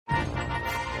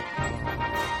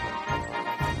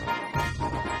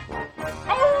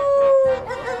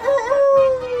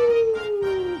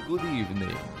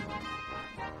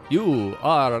You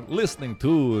are listening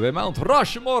to the Mount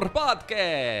Rushmore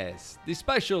podcast, the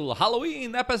special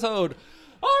Halloween episode.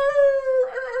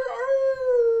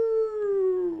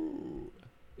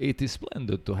 It is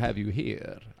splendid to have you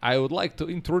here. I would like to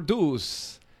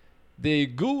introduce the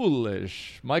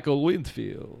ghoulish Michael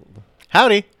Winfield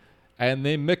Howdy. and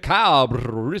the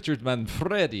macabre Richard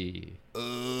Manfredi.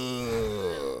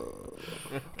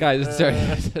 Guys,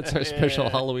 it's our special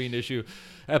Halloween issue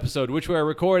episode, which we're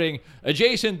recording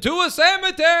adjacent to a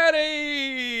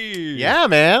cemetery. Yeah,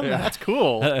 man. That's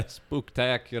cool. A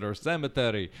spooktacular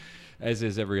cemetery, as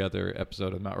is every other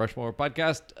episode of Mount Rushmore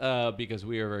podcast, because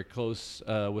we are very close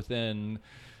within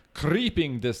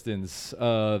creeping distance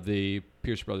of the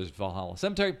Pierce Brothers Valhalla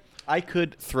Cemetery. I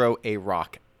could throw a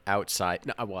rock outside.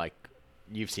 No, well,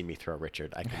 you've seen me throw,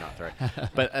 Richard. I could not throw it.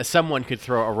 But someone could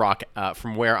throw a rock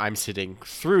from where I'm sitting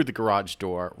through the garage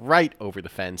door, right over the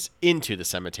fence, into the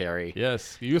cemetery.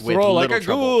 Yes, you With throw like a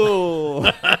little ghoul.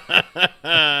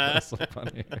 That's so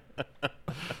funny.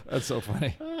 That's so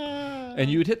funny.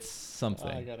 And you'd hit something.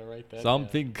 I gotta write that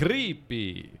Something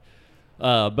creepy.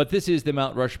 But this is the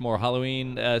Mount Rushmore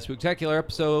Halloween spectacular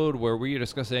episode where we are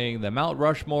discussing the Mount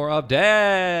Rushmore of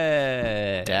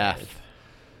death.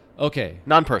 Okay.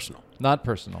 Non-personal. Not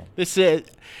personal. This is,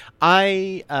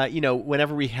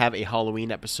 whenever we have a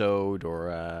Halloween episode or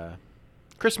a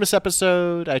Christmas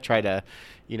episode, I try to,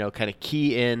 kind of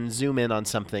zoom in on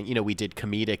something. We did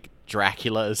comedic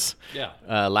Draculas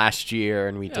last year,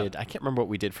 and we did, I can't remember what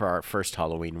we did for our first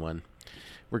Halloween one.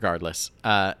 Regardless.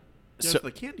 So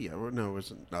the candy. No, it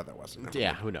wasn't. No, that wasn't.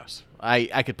 Yeah, who knows?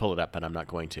 I could pull it up, but I'm not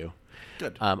going to.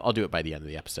 Good. I'll do it by the end of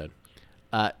the episode.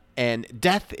 And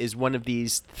death is one of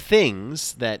these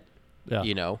things that,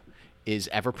 is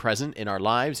ever present in our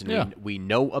lives. And we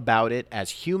know about it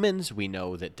as humans. We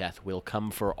know that death will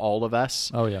come for all of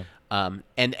us. Oh, yeah.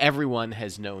 And everyone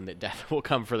has known that death will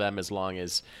come for them as long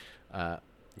as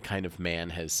kind of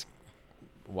man has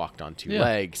walked on two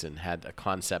legs and had a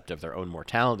concept of their own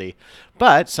mortality.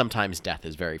 But sometimes death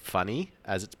is very funny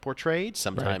as it's portrayed.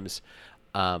 Sometimes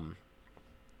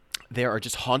there are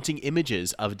just haunting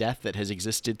images of death that has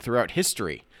existed throughout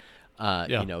history.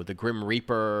 The Grim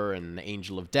Reaper and the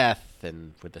Angel of Death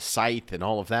and with the scythe and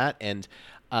all of that. And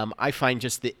I find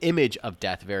just the image of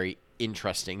death very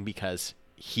interesting because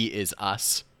he is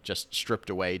us, just stripped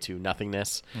away to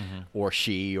nothingness, or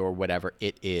she or whatever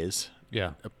it is.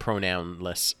 Yeah. A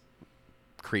pronounless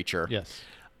creature. Yes.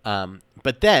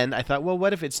 But then I thought, well,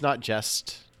 what if it's not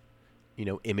just,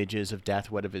 images of death?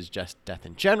 What if it's just death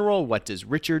in general? What does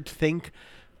Richard think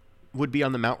would be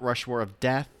on the Mount Rushmore of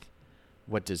death?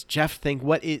 What does Jeff think?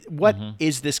 What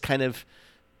is this kind of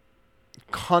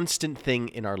constant thing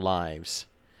in our lives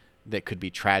that could be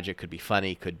tragic, could be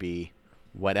funny, could be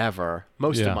whatever?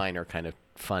 Most of mine are kind of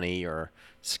funny or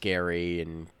scary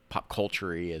and pop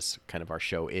culture-y as kind of our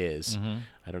show is.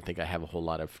 I don't think I have a whole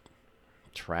lot of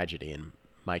tragedy in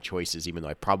my choices, even though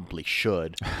I probably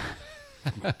should.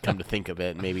 Come to think of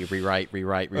it, maybe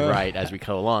rewrite as we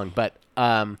go along. But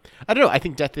I don't know. I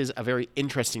think death is a very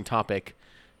interesting topic,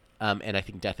 and I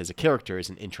think death as a character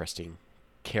is an interesting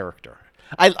character.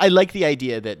 I like the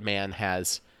idea that man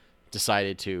has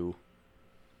decided to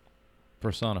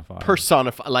personify.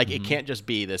 Like, it can't just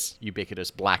be this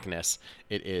ubiquitous blackness.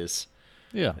 It is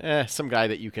some guy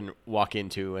that you can walk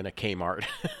into in a Kmart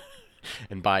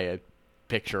and buy a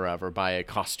picture of or buy a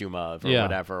costume of or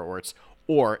whatever,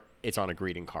 or it's on a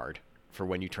greeting card for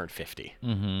when you turn 50.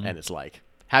 And it's like,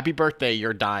 happy birthday,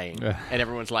 you're dying. And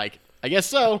everyone's like, I guess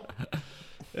so.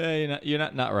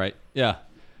 You're not right. Yeah.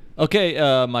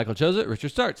 Okay, Michael chose it. Richard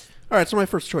starts. All right, so my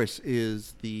first choice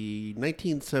is the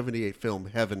 1978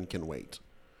 film Heaven Can Wait.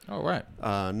 All right.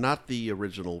 Not the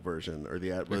original version or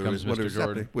the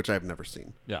which I've never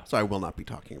seen. Yeah. So I will not be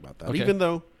talking about that. Okay. Even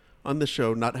though on this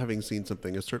show, not having seen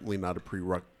something is certainly not a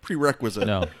prerequisite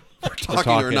for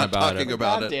talking or not talking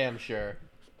about it. Damn sure.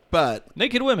 But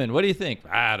Naked Women, what do you think?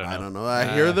 I don't know.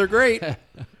 I hear they're great.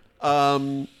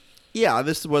 Yeah,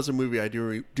 this was a movie I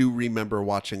do remember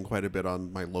watching quite a bit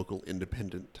on my local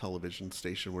independent television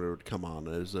station where it would come on.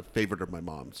 It was a favorite of my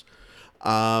mom's.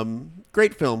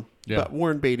 Great film. Yeah. But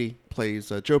Warren Beatty plays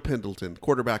Joe Pendleton,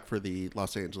 quarterback for the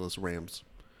Los Angeles Rams,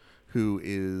 who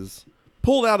is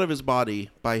pulled out of his body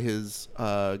by his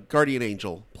guardian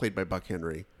angel, played by Buck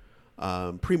Henry,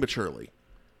 prematurely.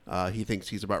 He thinks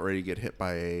he's about ready to get hit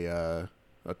by a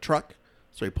truck,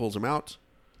 so he pulls him out.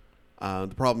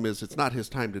 The problem is it's not his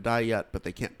time to die yet, but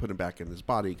they can't put him back in his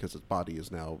body because his body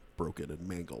is now broken and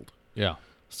mangled. Yeah.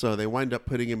 So they wind up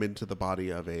putting him into the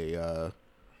body of a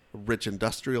rich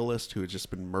industrialist who had just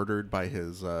been murdered by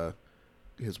his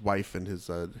wife and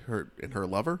her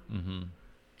lover,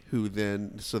 who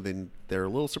then they're a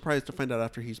little surprised to find out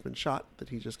after he's been shot that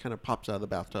he just kind of pops out of the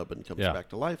bathtub and comes back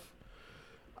to life.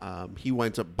 He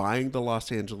winds up buying the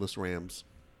Los Angeles Rams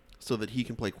so that he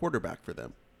can play quarterback for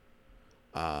them.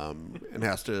 And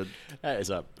has to. That is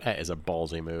a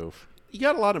ballsy move. You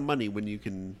got a lot of money when you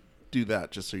can do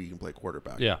that just so you can play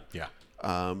quarterback. Yeah.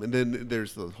 And then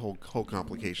there's the whole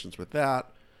complications with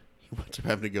that. He winds up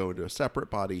having to go into a separate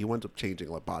body. He winds up changing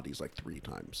bodies like 3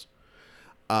 times.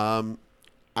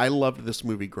 I loved this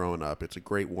movie growing up. It's a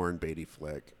great Warren Beatty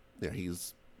flick. Yeah,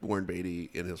 he's Warren Beatty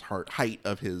in his height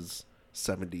of his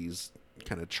 70s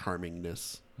kind of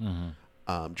charmingness.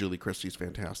 Mm-hmm. Julie Christie's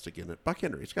fantastic in it. Buck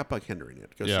Henry. It's got Buck Henry in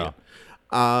it. Go see Yeah.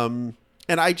 it.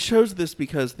 And I chose this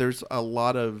because there's a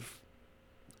lot of...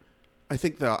 I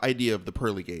think the idea of the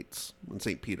pearly gates and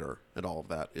St. Peter and all of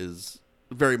that is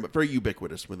very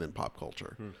ubiquitous within pop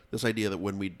culture. This idea that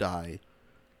when we die,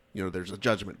 there's a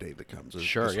judgment day that comes.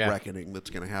 There's this reckoning that's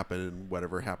going to happen, and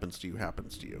whatever happens to you,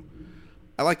 happens to you.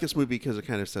 I like this movie because it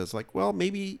kind of says, like, well,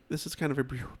 maybe this is kind of a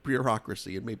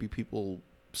bureaucracy, and maybe people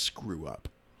screw up.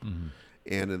 Mm-hmm.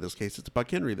 And in this case, it's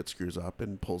Buck Henry that screws up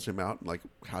and pulls him out. And like,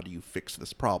 how do you fix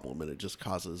this problem? And it just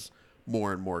causes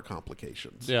more and more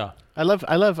complications. Yeah. I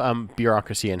love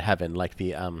bureaucracy in heaven, like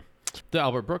the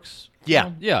Albert Brooks. Yeah.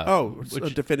 film? Yeah. Oh,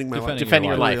 defending my life. Defend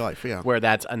Your Defending Life. Yeah. Where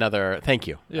that's another. Thank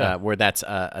you. Yeah. Where that's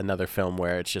another film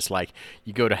where it's just like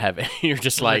you go to heaven, you're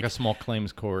just like like a small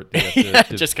claims court. You have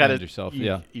to just defend kind of yourself.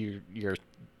 You're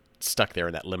stuck there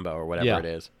in that limbo or whatever it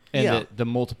is. And Yeah. the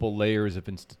multiple layers of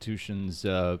institutions.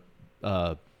 The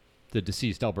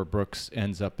deceased Albert Brooks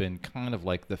ends up in kind of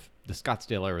like the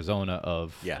Scottsdale, Arizona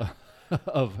of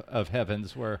of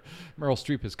heavens, where Meryl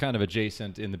Streep is kind of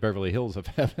adjacent in the Beverly Hills of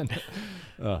heaven.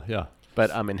 Yeah.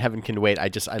 But in Heaven Can Wait, I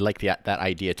like that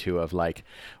idea too of like,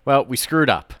 well, we screwed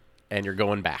up and you're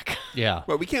going back. Yeah.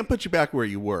 But we can't put you back where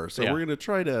you were, so Yeah. we're going to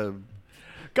try to...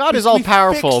 God is we all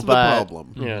powerful, fix the but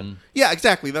problem. yeah. Yeah,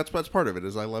 exactly. That's part of it.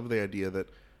 Is I love the idea that,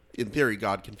 in theory,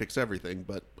 God can fix everything,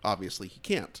 but obviously He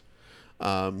can't.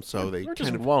 So they Or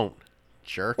just kind of won't,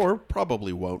 jerk. or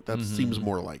probably won't. That seems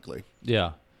more likely.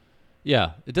 Yeah.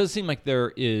 Yeah. It does seem like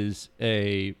there is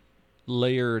a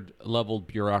layered, leveled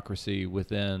bureaucracy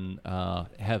within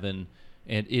heaven,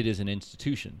 and it is an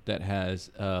institution that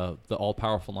has the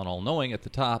all-powerful and all-knowing at the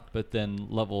top, but then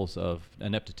levels of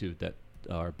ineptitude that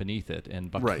are beneath it.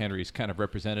 And Buck Henry's kind of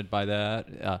represented by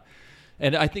that.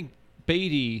 And I think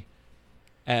Beatty,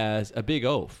 as a big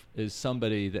oaf, is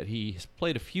somebody that he's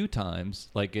played a few times,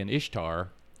 like in Ishtar.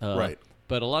 Right.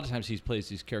 But a lot of times he plays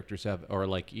these characters or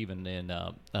like even in,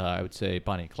 I would say,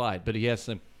 Bonnie and Clyde. But he has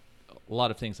a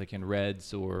lot of things like in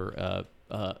Reds or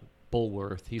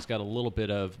Bulworth. He's got a little bit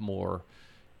of more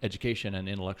education and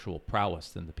intellectual prowess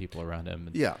than the people around him.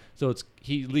 And Yeah. so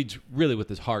he leads really with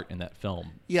his heart in that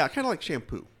film. Yeah, kind of like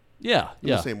Shampoo. Yeah. In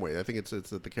the same way. I think it's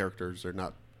that the characters are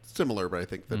not similar, but I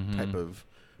think the type of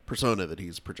persona that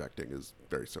he's projecting is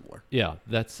very similar. Yeah,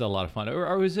 that's a lot of fun.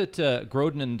 Or is it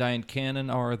Grodin and Diane Cannon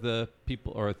are the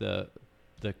people, or the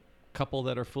couple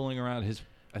that are fooling around?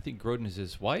 I think Grodin is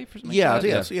his wife or something. Yeah, like that?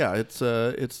 yes, yeah.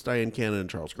 It's Diane Cannon and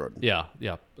Charles Grodin.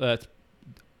 Yeah.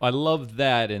 I love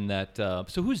that in that.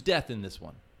 So who's Death in this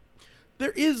one?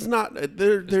 There is not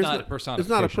there's not a It's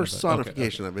not a personification of it.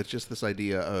 personification of it. It's just this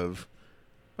idea of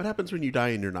what happens when you die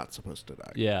and you're not supposed to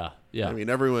die. Yeah. I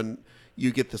mean,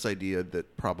 you get this idea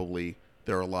that probably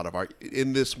there are a lot of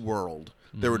in this world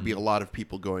there would be a lot of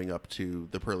people going up to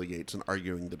the pearly gates and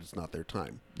arguing that it's not their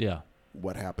time. Yeah.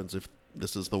 What happens if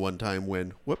this is the one time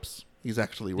when whoops, he's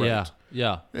actually right?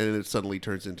 Yeah. And it suddenly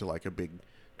turns into like a big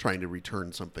trying to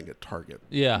return something at Target.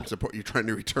 Yeah. You're trying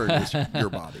to return your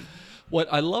body. What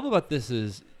I love about this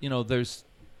is, there's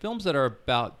films that are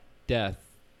about death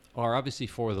are obviously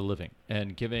for the living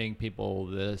and giving people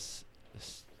this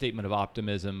statement of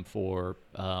optimism for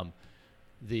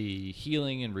the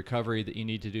healing and recovery that you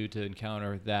need to do to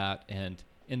encounter that. And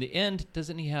in the end,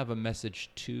 doesn't he have a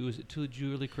message is it to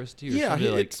Julie Christie? Or Yeah,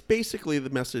 somebody it's basically the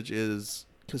message is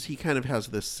because he kind of has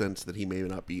this sense that he may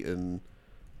not be in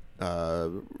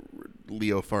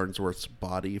Leo Farnsworth's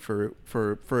body for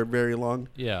very long.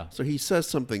 Yeah. So he says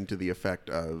something to the effect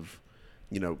of,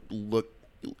 look,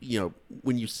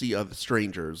 when you see other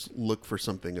strangers, look for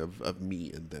something of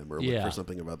me in them, or look for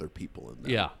something of other people in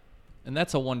them. Yeah. And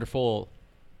that's a wonderful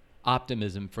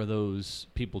optimism for those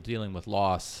people dealing with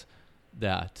loss,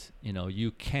 that,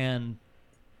 you can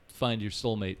find your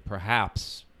soulmate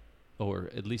perhaps, or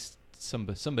at least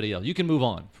somebody else. You can move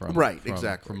on from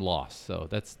loss. So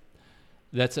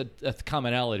that's a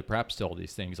commonality perhaps to all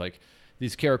these things. Like,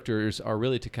 these characters are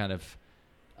really to kind of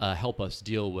help us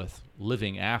deal with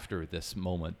living after this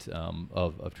moment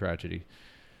of tragedy.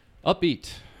 Upbeat.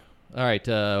 All right,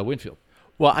 Winfield.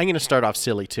 Well, I'm going to start off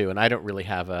silly too, and I don't really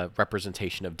have a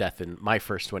representation of death in my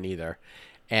first one either.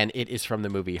 And it is from the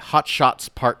movie Hot Shots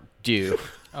Part 2.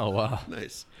 Oh, wow.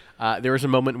 Nice. There was a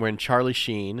moment when Charlie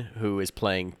Sheen, who is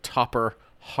playing Topper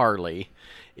Harley,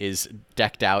 is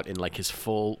decked out in like his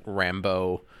full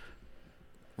Rambo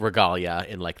regalia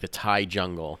in like the Thai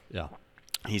jungle. Yeah.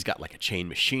 He's got like a chain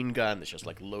machine gun that's just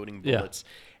like loading Yeah. bullets.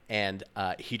 And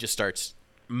he just starts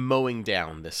mowing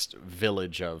down this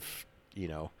village of,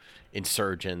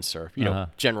 insurgents or,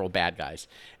 general bad guys.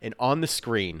 And on the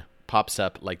screen pops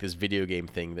up like this video game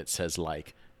thing that says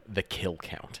like the kill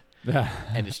count.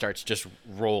 And it starts just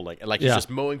rolling. Like he's just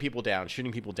mowing people down,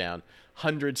 shooting people down,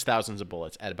 hundreds, thousands of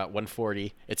bullets. At about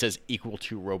 140, it says equal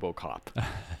to RoboCop.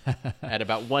 At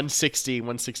about 160,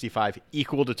 165,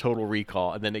 equal to Total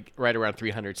Recall. And then right around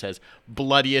 300 says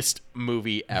bloodiest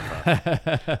movie ever.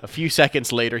 A few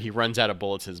seconds later, he runs out of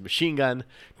bullets in his machine gun,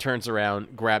 turns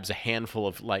around, grabs a handful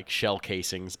of like shell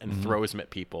casings and throws them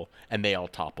at people, and they all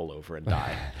topple over and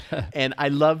die. And I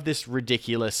love this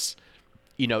ridiculous,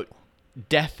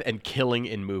 death and killing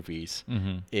in movies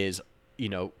is,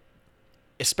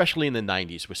 especially in the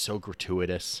 90s, was so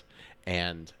gratuitous.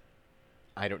 And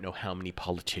I don't know how many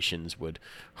politicians would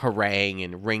harangue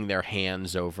and wring their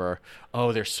hands over,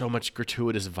 oh, there's so much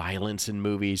gratuitous violence in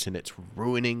movies and it's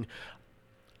ruining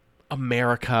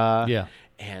America. Yeah.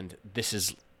 And this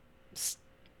is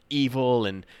evil,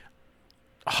 and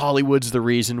Hollywood's the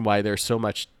reason why there's so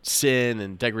much sin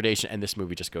and degradation. And this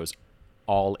movie just goes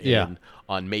all in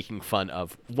on making fun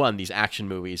of, one, these action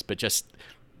movies, but just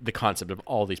the concept of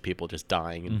all these people just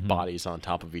dying in bodies on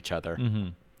top of each other.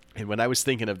 And when I was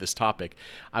thinking of this topic,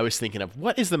 I was thinking of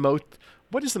what is the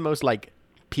most like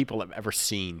people I've ever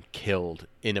seen killed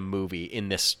in a movie in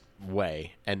this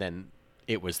way. And then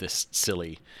it was this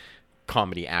silly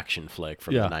comedy action flick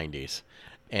from the 90s.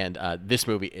 And this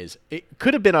movie it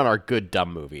could have been on our good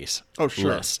dumb movies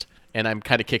list. And I'm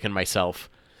kind of kicking myself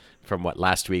from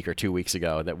last week or 2 weeks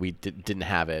ago that we didn't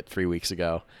have it 3 weeks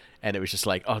ago. And it was just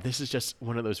like, oh, this is just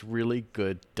one of those really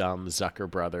good, dumb Zucker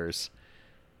brothers.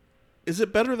 Is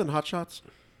it better than Hot Shots?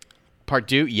 Part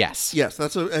 2? Yes. Yes, I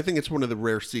think it's one of the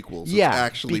rare sequels. Yeah, it's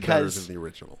actually better because than the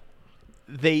original.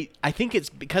 I think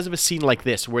it's because of a scene like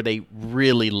this where they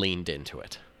really leaned into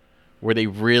it. Where they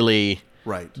really...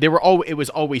 Right. It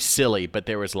was always silly, but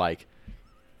there was like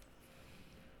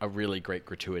a really great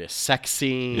gratuitous sex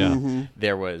scene. Yeah.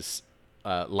 There was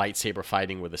lightsaber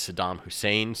fighting with a Saddam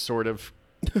Hussein sort of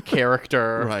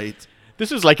character. Right.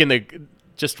 This was like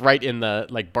just right in the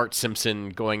like Bart Simpson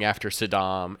going after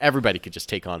Saddam. Everybody could just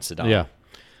take on Saddam.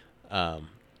 Yeah.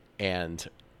 And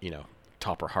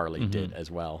Topper Harley did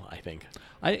as well, I think.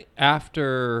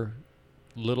 After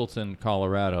Littleton,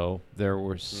 Colorado, there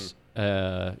was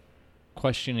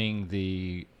questioning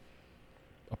the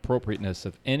appropriateness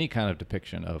of any kind of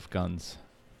depiction of guns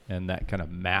and that kind of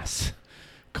mass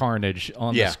carnage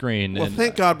on the screen. Well, and,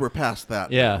 thank God we're past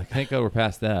that. Yeah, thank God we're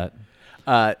past that.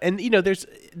 And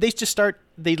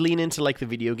they lean into like the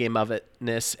video game of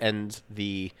itness and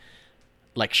the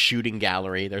like shooting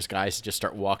gallery. There's guys who just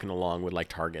start walking along with like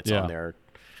targets on their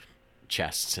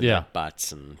chests and their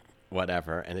butts and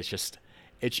whatever. And it's just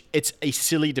it's a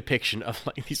silly depiction of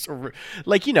like these sort of,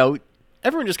 like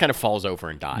everyone just kind of falls over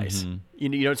and dies.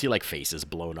 You don't see like faces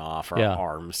blown off or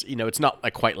arms. It's not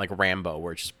like quite like Rambo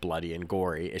where it's just bloody and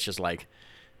gory. It's just like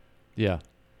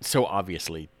so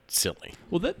obviously silly.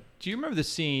 Well, do you remember the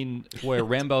scene where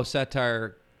Rambo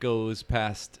satire goes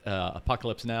past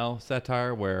Apocalypse Now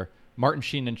satire, where Martin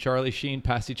Sheen and Charlie Sheen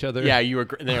pass each other? Yeah,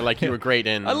 they're like, you were great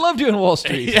in... I loved you in Wall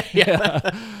Street.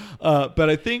 But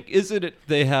I think,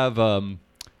 they have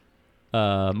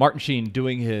Martin Sheen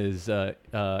doing his inner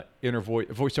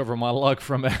voiceover monologue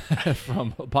from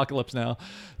from Apocalypse Now,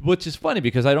 which is funny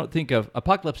because I don't think of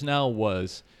Apocalypse Now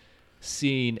was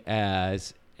seen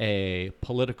as a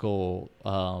political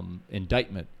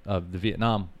indictment of the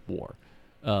Vietnam War,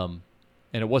 and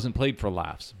it wasn't played for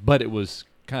laughs, but it was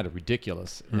kind of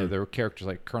ridiculous. There were characters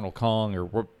like Colonel Kong or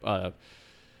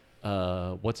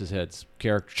what's his head's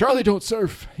character, Charlie Don't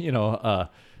Surf.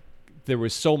 There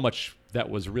was so much that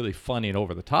was really funny and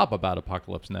over the top about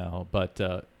Apocalypse Now, but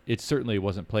it certainly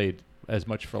wasn't played as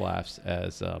much for laughs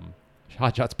as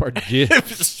Hot Shots Part 2.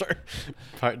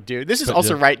 This is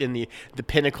also right in the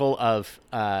pinnacle of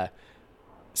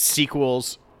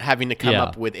sequels having to come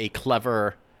up with a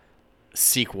clever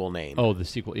sequel name. Oh, the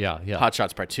sequel, yeah. Hot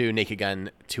Shots Part 2, Naked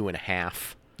Gun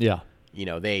 2.5. Yeah.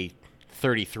 They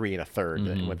 33 and a third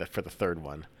for the third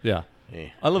one. Yeah. Yeah.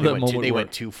 I love that moment. They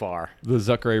went too far. The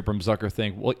Zucker Abrams Zucker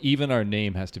thing. Well, even our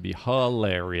name has to be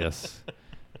hilarious.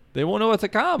 They won't know it's a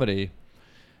comedy.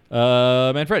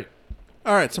 Manfredi.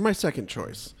 All right, so my second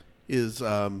choice is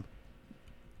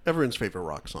everyone's favorite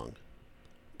rock song.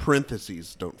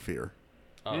 Parentheses, Don't Fear.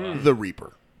 The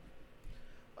Reaper.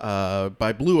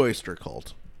 By Blue Oyster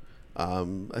Cult.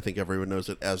 I think everyone knows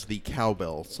it as the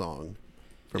cowbell song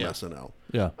from SNL.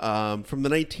 Yeah. From the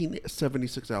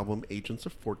 1976 album Agents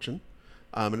of Fortune.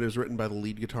 And it was written by the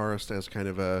lead guitarist as kind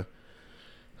of a...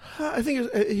 I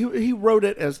think he wrote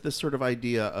it as this sort of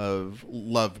idea of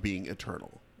love being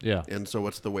eternal. Yeah. And so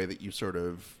what's the way that you sort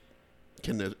of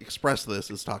can express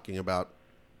this is talking about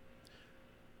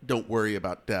don't worry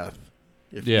about death.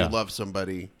 If you love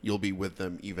somebody, you'll be with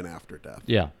them even after death.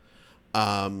 Yeah.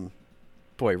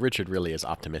 Boy, Richard really is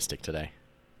optimistic today.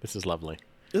 This is lovely.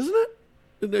 Isn't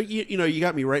it? You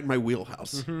got me right in my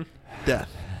wheelhouse. Mm-hmm. Death.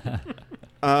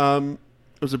 It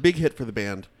was a big hit for the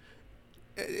band.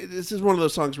 This is one of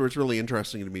those songs where it's really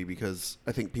interesting to me because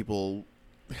I think people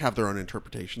have their own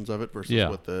interpretations of it versus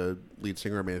what the lead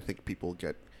singer. I mean, I think people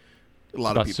get a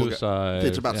lot of people. Suicide.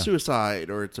 It's about suicide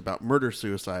or it's about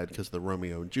murder-suicide because the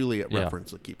Romeo and Juliet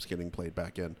reference that keeps getting played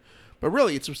back in. But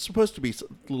really, it's supposed to be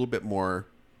a little bit more,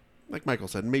 like Michael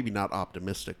said, maybe not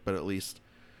optimistic, but at least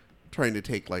trying to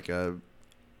take like a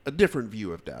different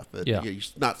view of death. That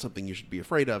it's not something you should be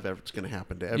afraid of. It's going to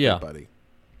happen to everybody.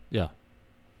 Yeah.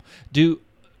 Do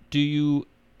you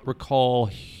recall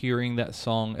hearing that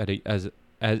song at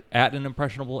an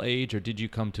impressionable age, or did you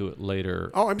come to it later?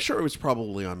 Oh, I'm sure it was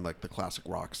probably on like the classic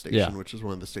rock station, which is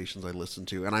one of the stations I listened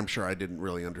to, and I'm sure I didn't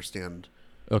really understand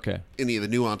any of the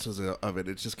nuances of it.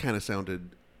 It just kind of sounded,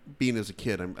 being as a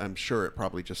kid, I'm sure it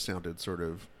probably just sounded sort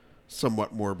of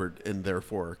somewhat morbid and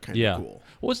therefore kind of cool.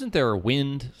 Wasn't there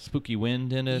a spooky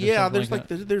wind in it? Yeah, there's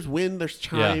there's wind, there's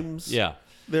chimes. Yeah.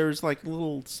 There's like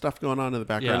little stuff going on in the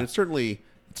background. Yeah.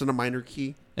 It's in a minor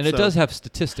key. And it does have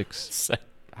statistics.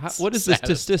 What is the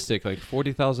statistic? Like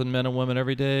 40,000 men and women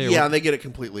every day? Yeah, they get it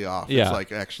completely off. Yeah. It's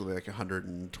like actually like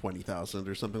 120,000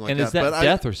 or something like that. And is that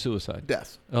death or suicide?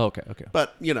 Death. Oh, okay.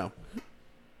 But,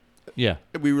 yeah,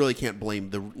 we really can't blame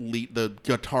the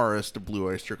guitarist of Blue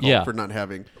Oyster Cult for not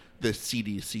having the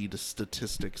CDC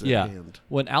statistics at hand.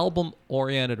 When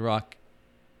album-oriented rock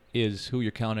is who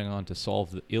you're counting on to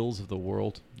solve the ills of the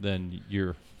world, then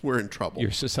we're in trouble.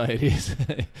 Your society is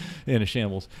in a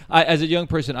shambles. As a young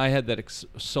person, I had that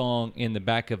song in the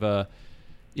back of a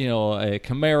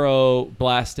Camaro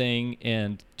blasting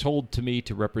and told to me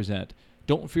to represent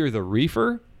 "Don't fear the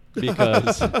reefer"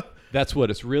 because that's what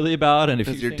it's really about. And if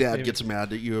your dad gets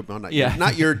mad at you,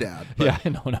 not your dad, but yeah, I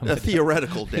know, a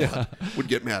theoretical dad would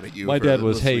get mad at you. My dad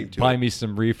was, "Hey, buy me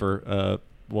some reefer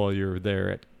while you're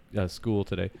there at school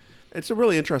today." It's a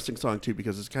really interesting song too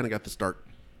because it's kind of got this dark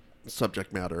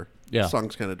subject matter. Yeah, the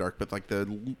song's kind of dark, but like the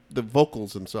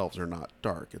vocals themselves are not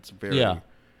dark. It's very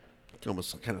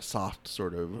almost kind of soft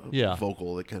sort of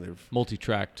vocal that kind of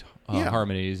multi-tracked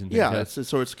harmonies and things.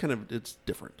 So it's kind of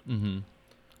different. Mm-hmm.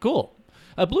 Cool.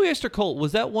 Blue Oyster Cult,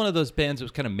 was that one of those bands that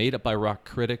was kind of made up by rock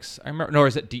critics? I remember, or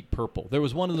is it Deep Purple? There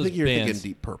was one of those bands. You're thinking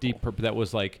Deep Purple. Deep Purple that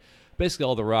was like basically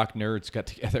all the rock nerds got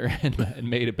together and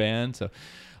made a band. So,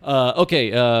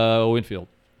 Winfield.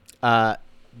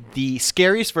 The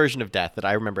scariest version of death that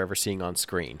I remember ever seeing on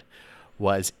screen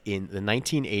was in the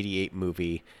 1988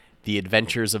 movie The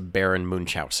Adventures of Baron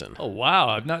Munchausen. Oh, wow.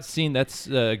 I've not seen that's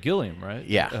Gilliam, right?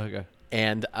 Yeah. Okay.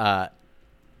 And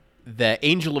the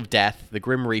Angel of Death, the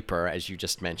Grim Reaper, as you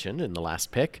just mentioned in the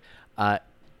last pick,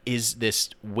 is this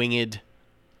winged,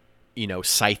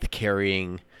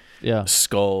 scythe-carrying,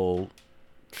 skull-faced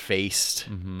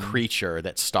creature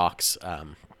that stalks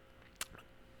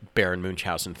Baron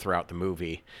Munchausen throughout the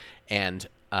movie. And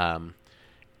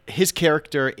his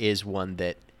character is one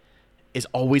that is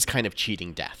always kind of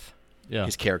cheating death. Yeah.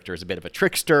 His character is a bit of a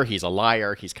trickster. He's a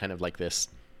liar. He's kind of like this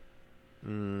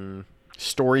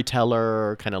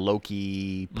storyteller, kind of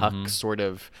Loki, Puck sort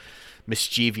of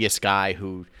mischievous guy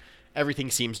who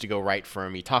everything seems to go right for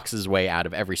him. He talks his way out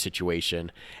of every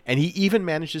situation. And he even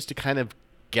manages to kind of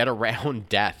get around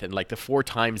death. And like the 4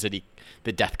 times that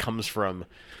death comes from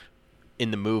in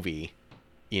the movie,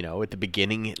 at the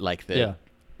beginning, like the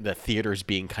theater's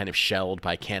being kind of shelled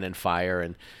by cannon fire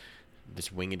and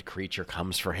this winged creature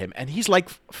comes for him, and he's like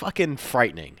fucking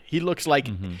frightening. He looks like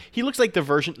the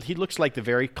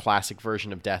very classic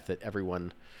version of death that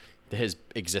everyone that has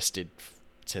existed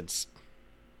since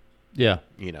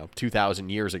 2,000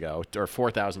 years ago or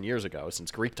 4,000 years ago,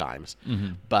 since Greek times.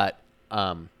 But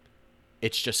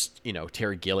it's just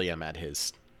Terry Gilliam at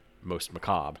his most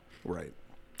macabre, right?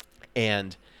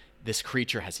 And this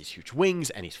creature has these huge wings,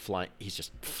 and he's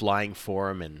just flying for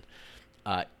him, and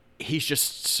he's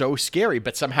just so scary,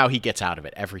 but somehow he gets out of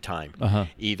it every time.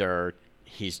 Either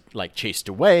he's like chased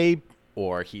away,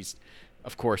 or he's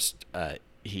of course,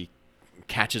 he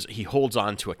holds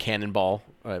on to a cannonball,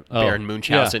 Baron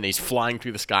Munchausen, and he's flying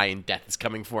through the sky, and death is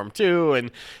coming for him too,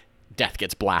 and death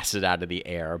gets blasted out of the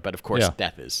air. But of course,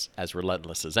 death is as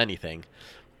relentless as anything.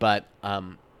 But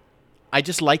I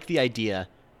just like the idea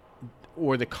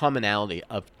or the commonality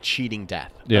of cheating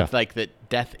death. Yeah. Like that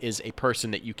death is a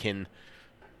person that you can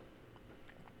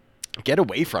get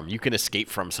away from, you can escape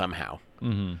from somehow.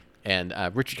 Mm-hmm. And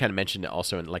Richard kind of mentioned it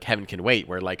also in like Heaven Can Wait,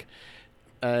 where like,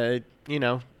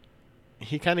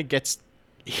 he kind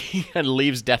of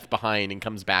leaves death behind and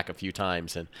comes back a few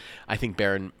times. And I think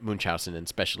Baron Munchausen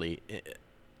especially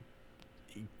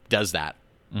does that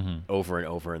over and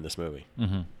over in this movie.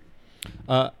 Mm-hmm.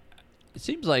 It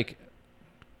seems like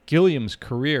Gilliam's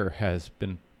career has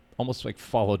been almost like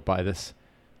followed by this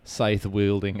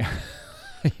scythe-wielding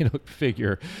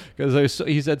figure, because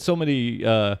he's had so many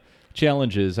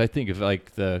challenges. I think of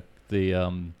like the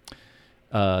Don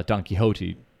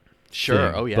Quixote.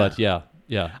 Sure. thing. Oh yeah. But yeah.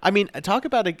 I mean, talk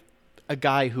about a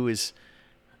guy who is.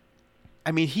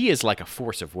 I mean, he is like a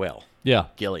force of will. Yeah.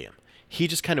 Gilliam. He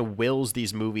just kind of wills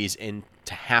these movies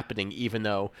into happening, even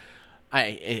though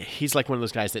he's like one of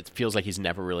those guys that feels like he's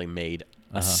never really made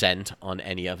a cent on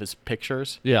any of his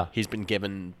pictures. Yeah. He's been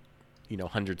given,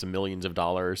 hundreds of millions of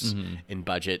dollars in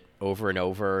budget over and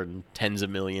over, and tens of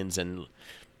millions, and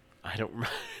I don't.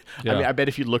 Yeah. I mean, I bet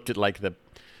if you looked at like the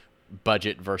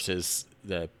budget versus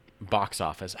the box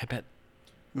office, I bet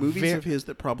movies of his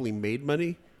that probably made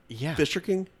money. Yeah. Fisher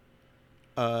King.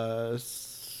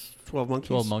 12 Monkeys.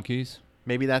 12 Monkeys.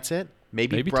 Maybe that's it.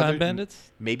 Maybe Time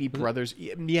Bandits. Maybe Brothers.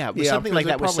 Yeah, Yeah, something like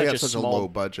that was probably such a have small low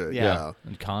budget. Yeah. Yeah.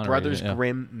 And Connery. Brothers yeah.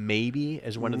 Grimm maybe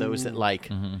is one of those that like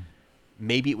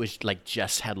maybe it was like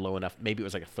just had low enough. Maybe it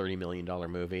was like a $30 million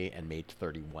movie and made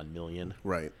 $31 million.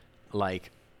 Right.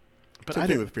 Like, but Same I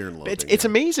thing don't. with Fear and Loathing. It's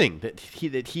amazing that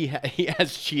he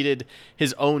has cheated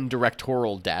his own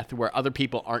directorial death, where other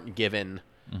people aren't given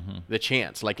the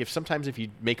chance. Like if you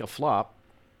make a flop,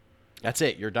 that's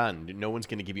it. You're done. No one's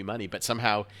going to give you money. But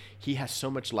somehow he has so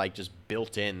much like just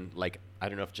built in, like, I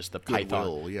don't know if just the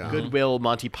Goodwill, Python, yeah. Goodwill,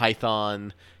 Monty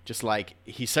Python, just like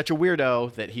he's such a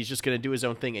weirdo that he's just going to do his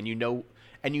own thing. And you know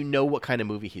what kind of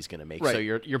movie he's going to make. Right. So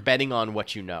you're betting on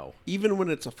what you know. Even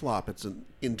when it's a flop, it's an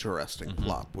interesting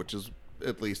flop, which is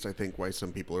at least I think why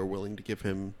some people are willing to give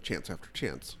him chance after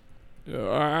chance. It's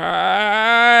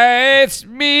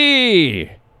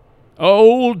me,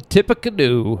 old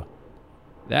Tippecanoe.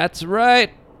 That's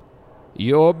right,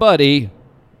 your buddy,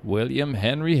 William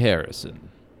Henry Harrison.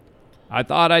 I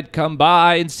thought I'd come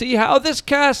by and see how this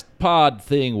cast pod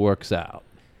thing works out.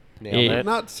 Nailed Yeah. it.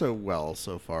 Not so well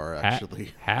so far,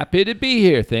 actually. Happy to be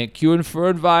here. Thank you for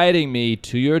inviting me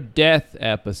to your death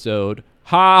episode.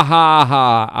 Ha ha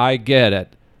ha, I get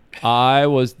it. I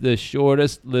was the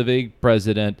shortest living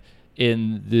president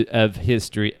of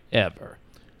history ever.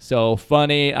 So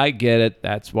funny, I get it.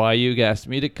 That's why you asked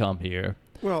me to come here.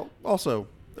 Well, also,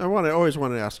 I always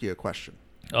want to ask you a question.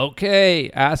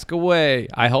 Okay, ask away.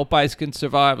 I hope I can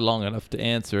survive long enough to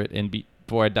answer it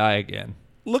before I die again.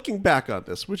 Looking back on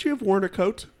this, would you have worn a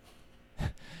coat?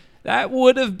 That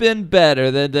would have been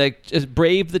better than to just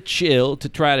brave the chill to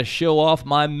try to show off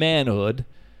my manhood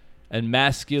and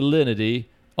masculinity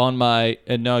on my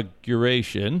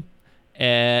inauguration.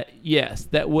 Yes,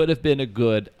 that would have been a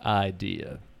good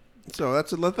idea. So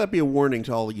let that be a warning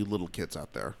to all you little kids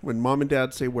out there. When mom and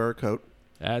dad say wear a coat,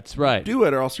 That's right. do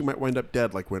it, or else you might wind up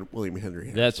dead like when William Henry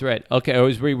had. That's right. Okay, are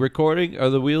we recording? Are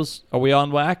we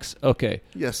on wax? Okay.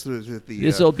 Yes,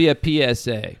 This will be a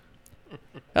PSA.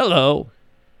 Hello,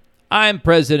 I'm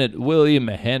President William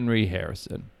Henry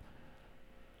Harrison.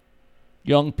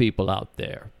 Young people out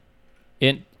there,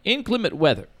 in inclement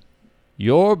weather,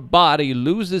 your body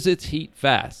loses its heat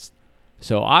fast.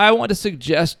 So I want to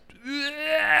suggest...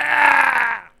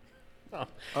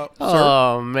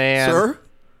 Oh man, Sir,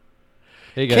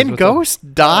 Hey guys, can what's up? ghosts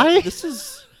die? this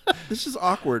is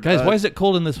awkward. Guys, why is it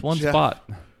cold in this one Jeff, spot?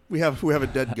 We have a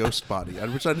dead ghost body,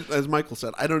 which, as Michael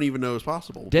said, I don't even know is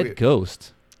possible. Dead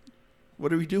ghost. What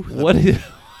do we do with What it? is...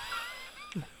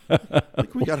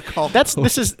 Like, we got to call.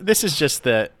 This is just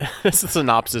the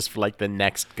synopsis for like the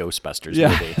next Ghostbusters Yeah.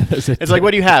 movie. That's it. It's like,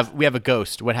 what do you have? We have a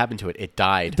ghost. What happened to it? It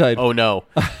died. Died. Oh no.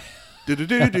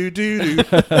 Do-do-do-do-do-do.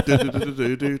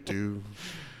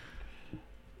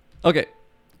 Okay,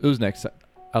 who's next?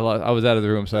 I was out of the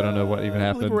room, so I don't know what even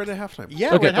I believe happened. we're at a halftime.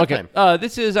 Yeah, Okay, we're at okay. halftime.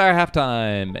 This is our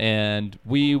halftime, and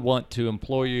we want to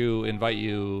implore you, invite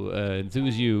you,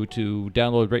 enthuse you to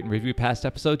download, rate, and review past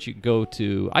episodes. You can go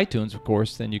to iTunes, of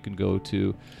course. Then you can go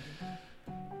to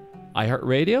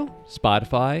iHeartRadio,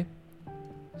 Spotify,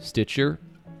 Stitcher,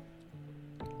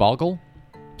 Boggle.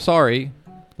 Sorry,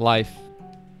 life.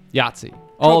 Yahtzee.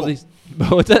 All Trouble. these.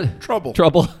 What's that? Trouble.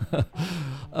 Trouble.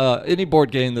 Any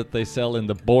board game that they sell in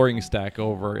the boring stack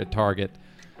over at Target,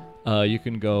 you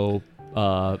can go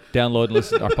download and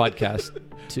listen to our podcast.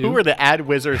 Who were the ad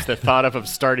wizards that thought of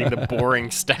starting the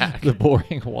boring stack? The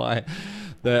boring why?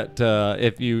 That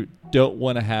if you don't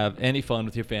want to have any fun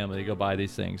with your family, go buy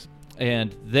these things,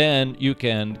 and then you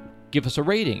can give us a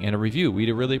rating and a review.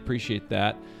 We'd really appreciate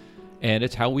that, and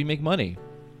it's how we make money,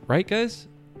 right, guys?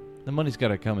 The money's got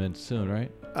to come in soon,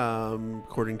 right?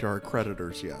 According to our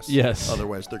creditors, yes. Yes.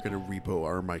 Otherwise, they're going to repo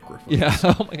our microphones. Yeah.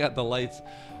 Oh my God, the lights.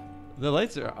 The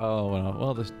lights are. Oh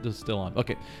well, they're still on.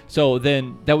 Okay, so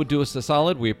then that would do us a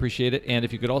solid. We appreciate it, and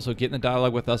if you could also get in the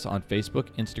dialogue with us on Facebook,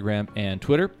 Instagram, and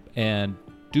Twitter, and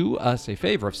do us a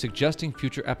favor of suggesting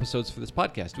future episodes for this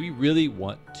podcast. We really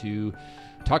want to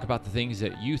talk about the things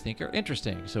that you think are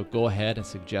interesting. So go ahead and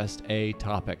suggest a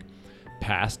topic.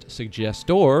 Past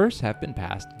suggestors have been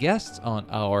past guests on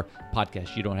our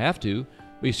podcast. You don't have to,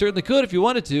 but you certainly could if you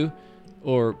wanted to,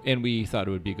 and we thought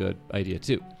it would be a good idea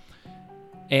too.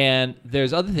 And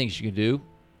there's other things you can do.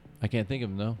 I can't think of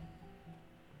them though.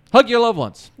 Hug your loved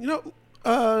ones.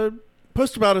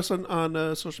 Post about us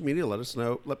on social media. Let us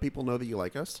know. Let people know that you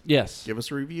like us. Yes. Give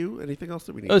us a review. Anything else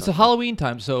that we need? It's to a talk about? Halloween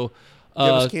time, so Give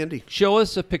us candy. Show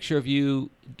us a picture of you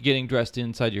getting dressed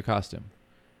inside your costume.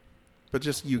 But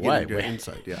just you What? getting your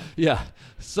insight. Yeah. Yeah.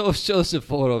 So show us a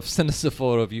photo. Send us a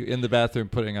photo of you in the bathroom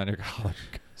putting on your Halloween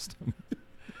costume.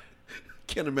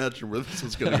 Can't imagine where this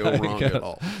is going to go wrong at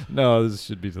all. No, this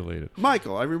should be deleted.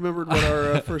 Michael, I remembered what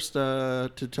our first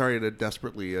to try to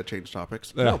desperately change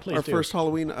topics. Yeah. No, please Our do. first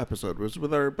Halloween episode was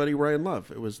with our buddy Ryan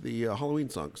Love. It was the Halloween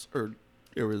songs, or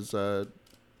it was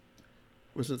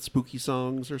it spooky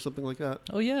songs or something like that?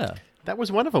 Oh yeah. That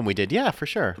was one of them we did. Yeah, for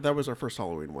sure. That was our first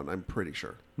Halloween one. I'm pretty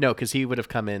sure. No, because he would have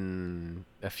come in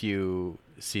a few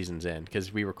seasons in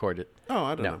because we recorded. Oh,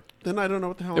 I don't No. know. Then I don't know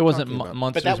what the hell. It I'm wasn't talking about.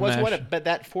 Monsters But that was Mash. one. But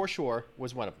that for sure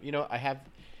was one of. You know, I have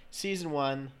season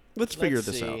one. Let's figure Let's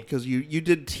this see. out because you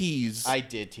did tease. I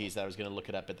did tease that I was going to look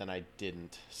it up, but then I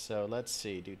didn't. So let's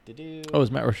see. Oh, is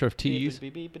Matt Rusher of Tease?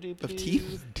 Of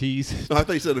teeth? Tease. No, I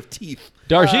thought you said of teeth.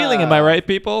 Darjeeling, am I right,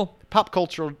 people? Pop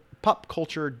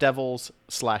culture devils /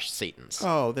 Satans.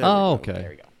 Oh, there Oh, we go. okay. There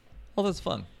we go. Oh, that's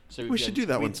fun. So We should do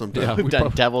that one sometime. Yeah. We've we done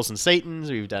prob- devils and Satans.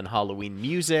 We've done Halloween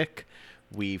music.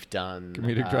 We've done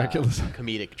Comedic Draculas.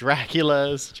 comedic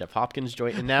Draculas. Jeff Hopkins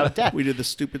joint, and now death. We did the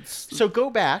stupid. So go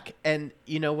back and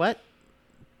you know what?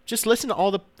 Just listen to all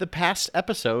the past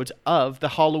episodes of the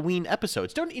Halloween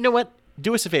episodes. Don't you know what?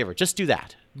 Do us a favor. Just do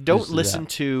that. Don't Just do listen that.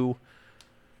 to.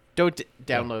 Don't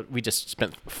download. We just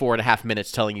spent 4.5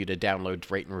 minutes telling you to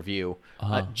download, rate, and review.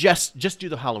 Just do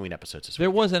the Halloween episodes. This There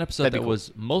week. was an episode That'd be that cool.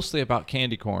 was mostly about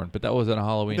candy corn, but that wasn't a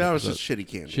Halloween That was episode. just shitty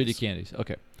candies. Shitty candies.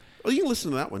 Okay. Well, you can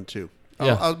listen to that one too.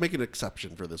 Yeah. I'll make an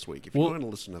exception for this week if you Well- want to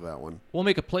listen to that one. We'll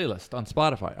make a playlist on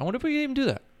Spotify. I wonder if we can even do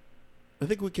that. I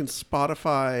think we can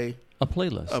Spotify A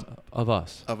playlist of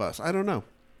us. of us. I don't know.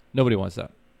 Nobody wants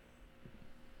that.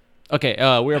 Okay,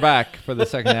 we're back for the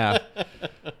second half.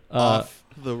 Off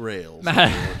the rails.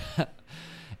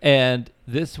 And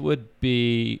this would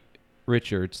be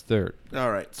Richard's third.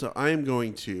 All right, so I'm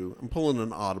pulling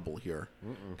an audible here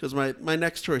because my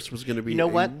next choice was going to be You know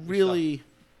a what? really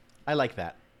I like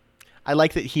that. I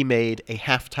like that he made a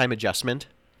halftime adjustment.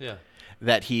 Yeah.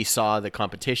 That he saw the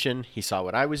competition, he saw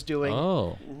what I was doing,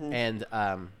 Oh. and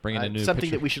Bringing a new something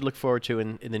picture. that we should look forward to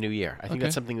in the new year. I think Okay.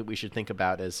 that's something that we should think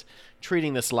about as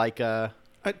treating this like a.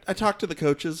 I talked to the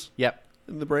coaches Yep.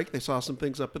 in the break. They saw some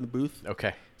things up in the booth,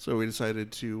 Okay. so we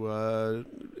decided to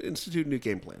institute a new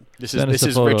game plan. This Send us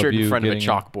is a photo of Richard in you front of a getting-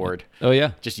 chalkboard, Oh,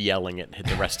 yeah. just yelling at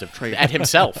the rest of at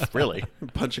himself, really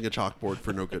Punching a chalkboard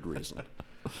for no good reason.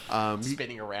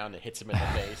 spinning around and hits him in the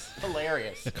face.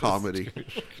 Hilarious. Comedy.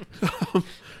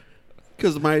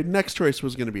 Because my next choice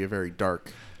was going to be a very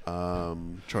dark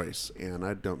choice, and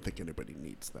I don't think anybody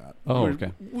needs that. Oh,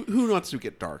 okay. Who wants to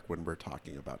get dark when we're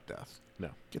talking about death? No.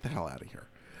 Get the hell out of here.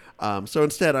 So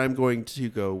instead, I'm going to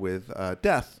go with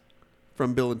Death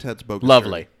from Bill and Ted's Bogus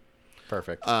Lovely.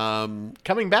 Perfect. Journey.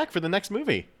 Coming back for the next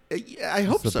movie. I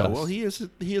hope the so. best. Well, he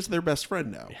is their best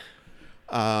friend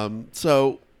now.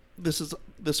 So this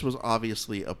was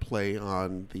obviously a play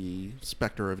on the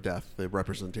specter of death, the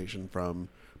representation from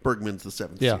Bergman's The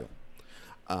Seventh Yeah.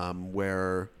 Seal,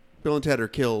 where Bill and Ted are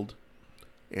killed,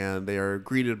 and they are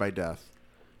greeted by death.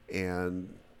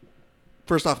 And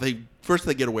first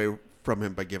they get away from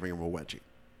him by giving him a wedgie,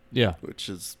 Yeah. which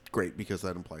is great because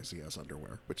that implies he has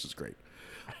underwear, which is great.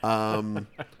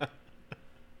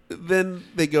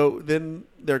 then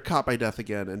they're caught by Death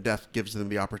again, and Death gives them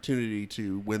the opportunity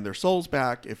to win their souls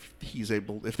back if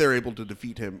they're able to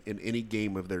defeat him in any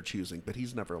game of their choosing. But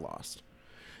he's never lost.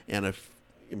 And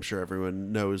I'm sure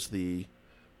everyone knows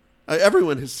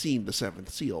everyone has seen the Seventh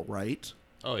Seal, right?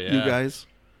 Oh yeah, You guys.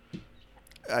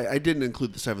 I didn't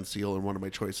include the Seventh Seal in one of my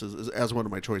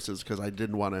choices because I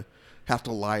didn't want to have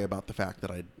to lie about the fact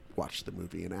that I'd watched the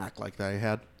movie and act like that I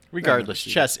had. Regardless,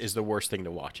 chess is the worst thing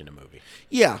to watch in a movie.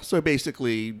 Yeah, so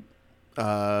basically,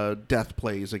 Death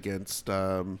plays against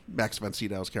Max von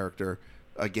Sydow's character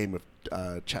a game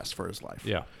of chess for his life.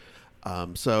 Yeah.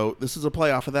 So this is a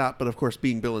play off of that, but of course,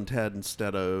 being Bill and Ted,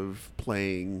 instead of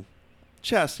playing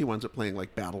chess, he winds up playing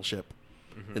like Battleship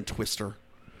and Twister.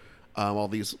 All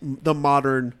the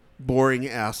modern,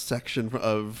 boring-ass section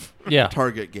of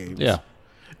target games. Yeah.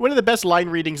 One of the best line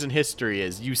readings in history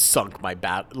is "You sunk my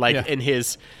bat," in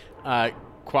his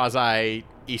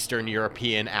quasi-Eastern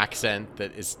European accent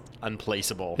that is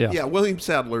unplaceable. Yeah, William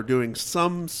Sadler doing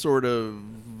some sort of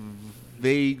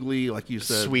vaguely, like you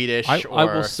said, Swedish. I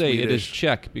will say it is Swedish.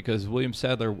 Czech because William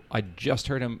Sadler, I just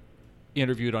heard him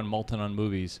interviewed on Multon on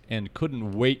Movies and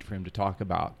couldn't wait for him to talk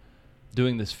about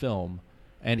doing this film.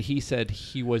 And he said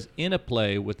he was in a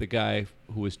play with the guy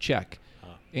who was Czech.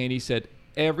 And he said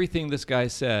everything this guy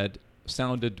said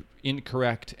sounded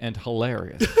incorrect and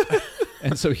hilarious.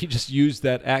 And so he just used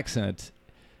that accent.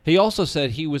 He also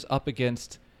said he was up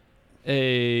against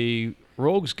a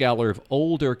rogues gallery of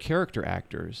older character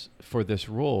actors for this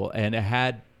role and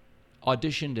had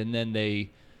auditioned, and then they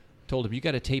told him, you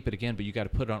got to tape it again, but you got to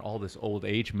put on all this old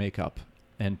age makeup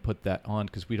and put that on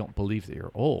because we don't believe that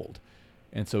you're old.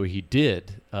 And so he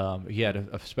did. He had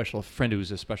a special friend who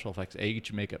was a special effects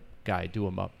age makeup guy do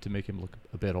him up to make him look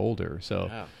a bit older. So,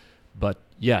 but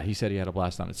yeah, he said he had a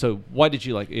blast on it. So why did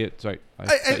you like it? Sorry,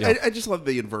 I just love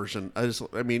the inversion.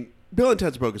 I mean, Bill and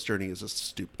Ted's Bogus Journey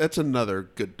is that's another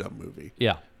good dumb movie.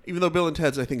 Yeah. Even though Bill and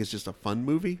Ted's, I think, is just a fun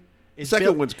movie. The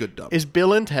second one's good dumb. Is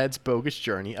Bill and Ted's Bogus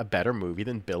Journey a better movie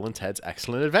than Bill and Ted's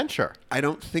Excellent Adventure? I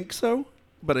don't think so,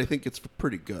 but I think it's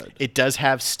pretty good. It does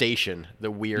have Station, the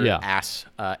weird ass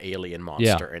alien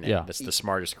monster in it. That's the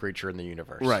smartest creature in the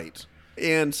universe. Right.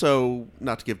 And so,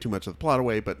 not to give too much of the plot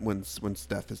away, but once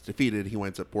Death is defeated, he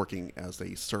winds up working as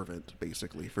a servant,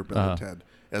 basically, for Bill and Ted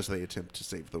as they attempt to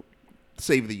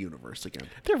save the universe again.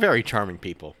 They're very charming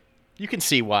people. You can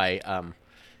see why,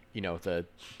 the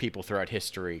people throughout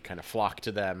history kind of flock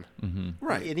to them. Mm-hmm.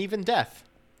 Right. And even Death.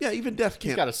 Yeah, even Death He's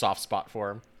can't. got a soft spot for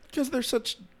him. Because they're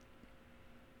such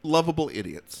lovable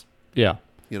idiots. Yeah.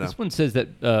 You know? This one says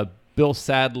that Bill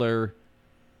Sadler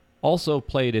also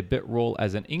played a bit role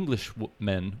as an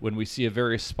Englishman when we see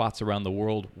various spots around the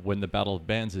world when the Battle of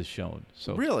Bands is shown.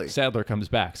 So Really? Sadler comes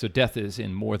back. So Death is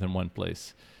in more than one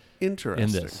place. Interesting.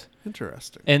 In this.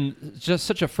 Interesting. And just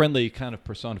such a friendly kind of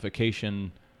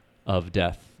personification of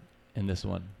Death in this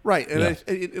one. Right. And, Yeah.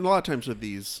 and a lot of times with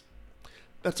these,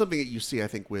 that's something that you see, I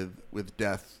think, with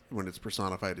Death when it's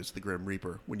personified as the Grim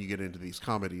Reaper. When you get into these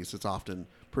comedies, it's often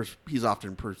he's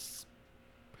often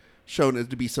shown as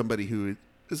to be somebody who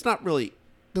doesn't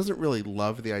really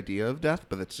love the idea of death,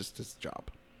 but it's just his job.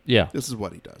 Yeah. This is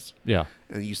what he does. Yeah.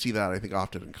 And you see that, I think,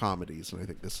 often in comedies, and I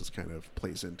think this is kind of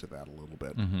plays into that a little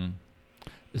bit. Mm-hmm.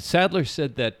 Sadler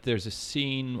said that there's a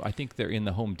scene, I think they're in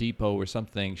the Home Depot or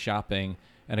something shopping,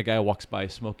 and a guy walks by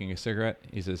smoking a cigarette.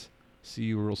 He says, "See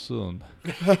you real soon."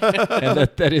 And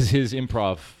that is his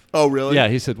improv. Oh, really? Yeah,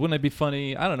 he said, wouldn't it be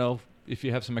funny? I don't know. If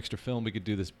you have some extra film, we could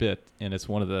do this bit. And it's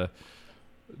one of the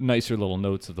nicer little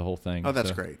notes of the whole thing. Oh, that's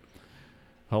So, great.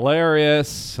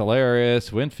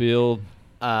 Hilarious. Winfield.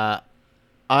 I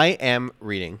am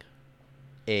reading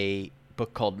a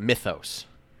book called Mythos,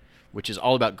 which is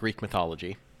all about Greek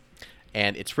mythology.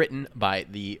 And it's written by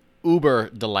the uber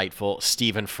delightful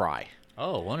Stephen Fry.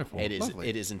 Oh, wonderful. It is. Lovely.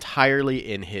 It is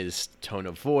entirely in his tone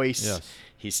of voice.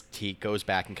 Yes. He goes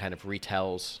back and kind of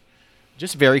retells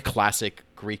just very classic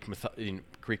Greek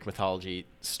mythology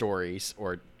stories,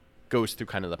 or goes through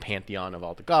kind of the pantheon of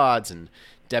all the gods and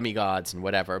demigods and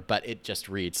whatever. But it just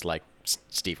reads like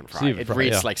Stephen Fry. It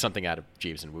reads like something out of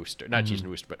Jeeves and Wooster, not Jeeves and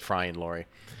Wooster, but Fry and Laurie,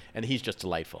 and he's just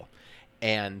delightful.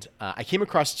 And I came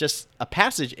across just a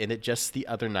passage in it just the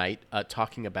other night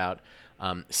talking about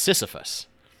Sisyphus.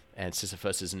 And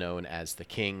Sisyphus is known as the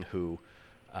king who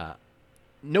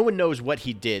no one knows what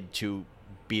he did to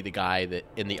be the guy that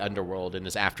in the underworld in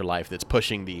his afterlife that's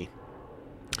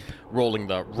rolling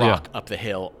the rock up the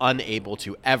hill, unable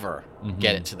to ever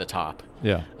get it to the top.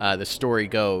 Yeah. The story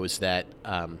goes that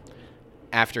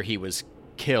after he was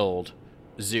killed,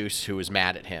 Zeus, who was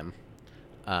mad at him,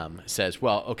 says,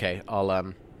 "Well, okay,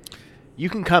 you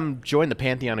can come join the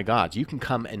pantheon of gods. You can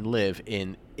come and live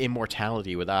in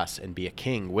immortality with us and be a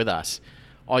king with us,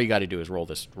 all you got to do is roll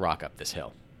this rock up this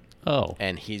hill. Oh.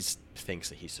 And thinks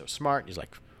that he's so smart.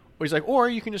 Or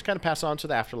you can just kind of pass on to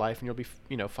the afterlife and you'll be,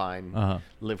 fine. Uh-huh.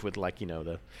 Live with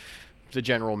the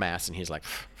general mass. And he's like,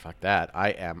 fuck that. I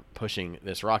am pushing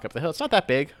this rock up the hill. It's not that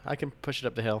big. I can push it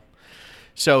up the hill.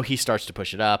 So he starts to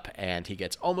push it up and he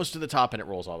gets almost to the top and it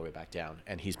rolls all the way back down.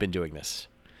 And he's been doing this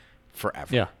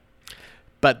forever. Yeah.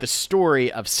 But the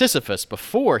story of Sisyphus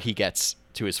before he gets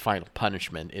to his final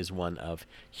punishment is one of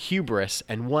hubris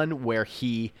and one where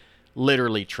he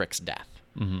literally tricks death.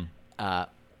 Mm-hmm.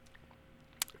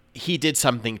 He did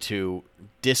something to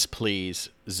displease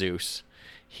Zeus.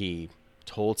 He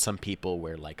told some people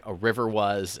where like a river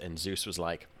was, and Zeus was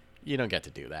like, "You don't get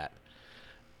to do that."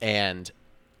 And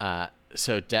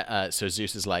so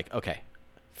Zeus is like, "Okay,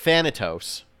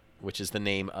 Thanatos, which is the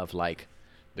name of like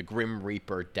the Grim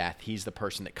Reaper, death. He's the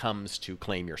person that comes to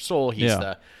claim your soul. He's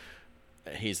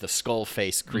the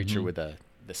skull-faced creature with the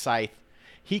scythe.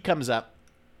 He comes up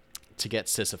to get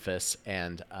Sisyphus,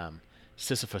 and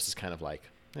Sisyphus is kind of like,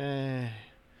 hey,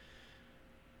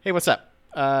 what's up?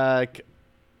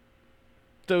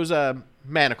 Those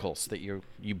manacles that you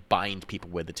bind people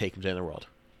with to take them to the underworld,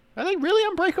 are they really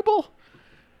unbreakable?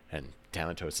 And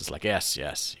Thanatos is like, yes,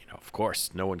 of course,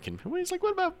 no one can. He's like,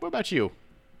 what about you?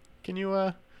 Can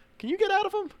you get out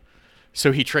of them?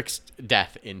 So he tricks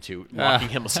Death into locking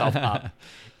himself up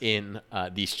in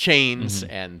these chains,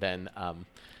 and then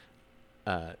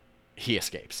he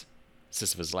escapes.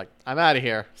 Sisyphus is like, I'm out of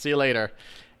here. See you later.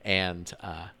 And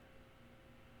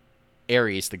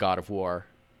Ares, the god of war,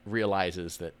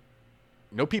 realizes that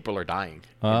no people are dying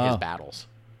in his battles.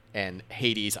 And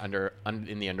Hades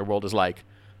in the underworld is like,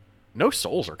 no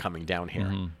souls are coming down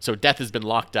here. So Death has been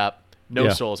locked up, no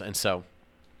souls. And so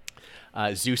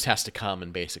Zeus has to come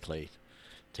and basically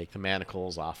take the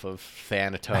manacles off of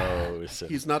Thanatos.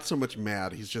 He's not so much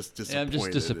mad. He's just disappointed. Yeah, I'm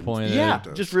just disappointed. Yeah,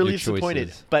 just really Your disappointed.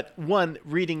 choices. But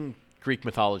reading Greek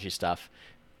mythology stuff,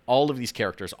 all of these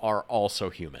characters are also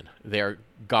human. They're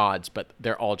gods, but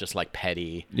they're all just like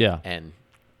petty and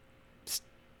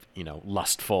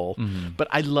lustful. But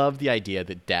I love the idea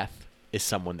that Death is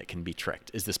someone that can be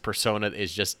tricked. Is this persona that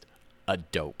is just a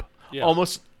dope. Yeah.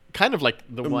 Almost kind of like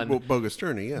the one Bogus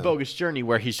Journey, yeah. Bogus Journey,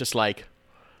 where he's just like,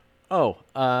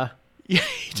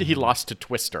 he lost to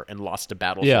Twister and lost to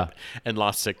Battleship and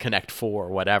lost to Connect 4 or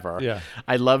whatever. Yeah.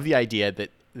 I love the idea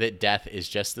that Death is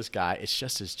just this guy. It's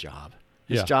just his job.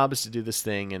 His job is to do this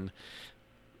thing, and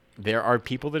there are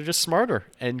people that are just smarter.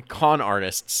 And con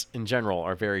artists in general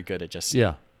are very good at just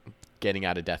getting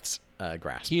out of Death's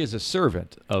grasp. He is a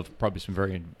servant of probably some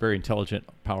very, very intelligent,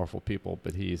 powerful people,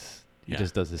 but he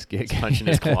just does this gig. He's punching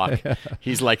his clock.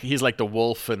 He's like the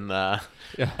wolf and the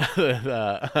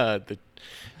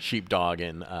sheepdog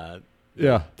in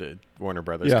the Warner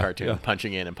Brothers cartoon,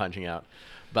 punching in and punching out.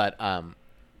 But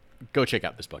go check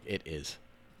out this book. It is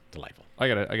delightful. I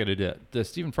gotta do it. The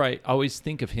Stephen Fry, I always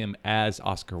think of him as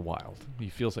Oscar Wilde. He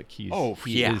feels like he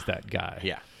is that guy.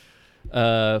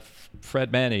 Yeah.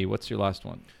 Fred Manny, what's your last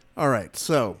one? All right,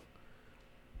 so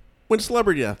when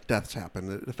celebrity deaths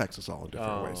happen, it affects us all in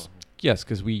different ways. Yes,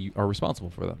 because we are responsible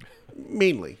for them.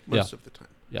 Mainly, most of the time.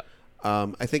 Yeah.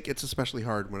 I think it's especially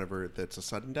hard whenever it's a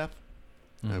sudden death,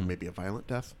 maybe a violent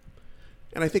death.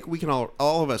 And I think we can all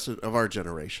of us of our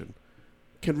generation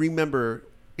can remember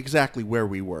exactly where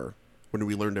we were when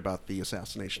we learned about the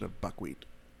assassination of Buckwheat.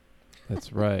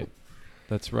 That's right.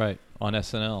 That's right. On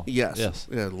SNL. Yes.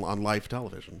 Yeah, on live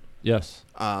television. Yes.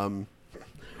 I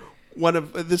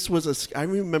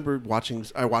remember I watched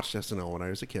SNL when I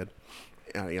was a kid.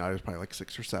 I was probably like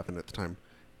 6 or 7 at the time.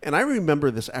 And I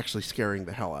remember this actually scaring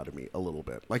the hell out of me a little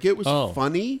bit. Like, it was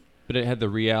funny. But it had the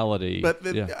reality.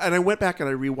 And I went back and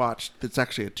I rewatched. It's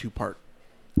actually a 2-part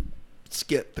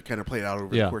skit that kind of played out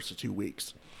over the course of 2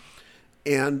 weeks.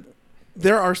 And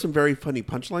there are some very funny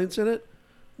punchlines in it,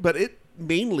 but it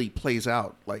mainly plays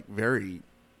out like the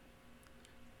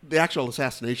actual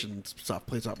assassination stuff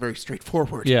plays out very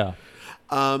straightforward. Yeah.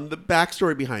 The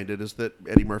backstory behind it is that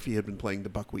Eddie Murphy had been playing the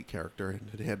Buckwheat character, and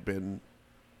it had been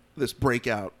this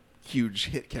breakout, huge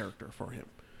hit character for him.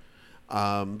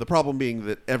 The problem being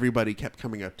that everybody kept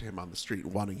coming up to him on the street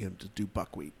wanting him to do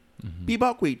Buckwheat. Be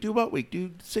Buckwheat, do Buckwheat,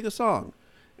 sing a song.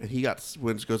 And he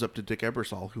goes up to Dick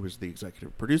Ebersol, who was the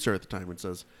executive producer at the time, and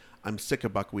says, I'm sick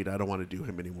of Buckwheat. I don't want to do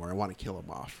him anymore. I want to kill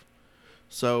him off.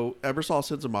 So Ebersol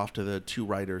sends him off to the 2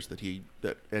 writers that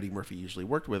Eddie Murphy usually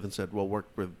worked with and said, well, work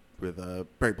with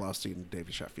Barry Blaustein and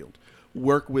David Sheffield.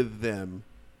 Work with them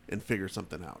and figure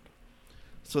something out.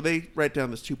 So they write down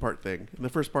this 2-part thing. And the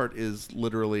first part is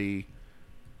literally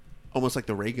almost like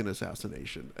the Reagan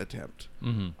assassination attempt.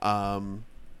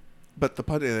 but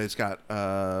it's got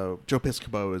Joe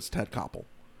Piscopo as Ted Koppel.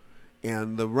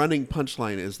 And the running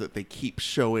punchline is that they keep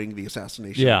showing the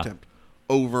assassination attempt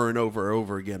over and over and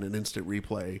over again, an instant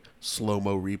replay,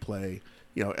 slow-mo replay,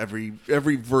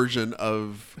 every version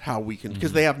of how we can,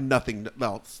 because they have nothing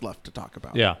else left to talk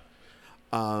about. Yeah.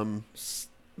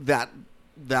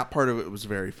 That part of it was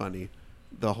very funny.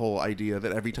 The whole idea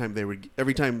that every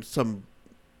time some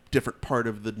different part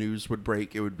of the news would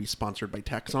break, it would be sponsored by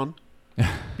Texon,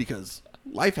 because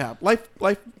life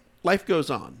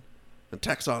goes on, and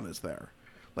Texon is there.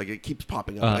 Like, it keeps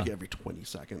popping up like every 20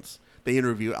 seconds. They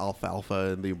interview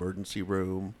Alfalfa in the emergency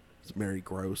room. It's Mary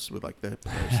Gross with like the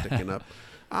hair sticking up.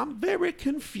 I'm very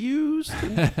confused.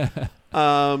 I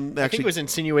think it was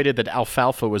insinuated that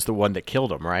Alfalfa was the one that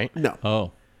killed him, right? No.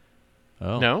 Oh.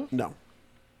 No? No.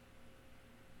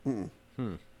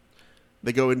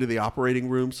 They go into the operating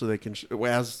room so they can,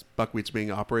 as Buckwheat's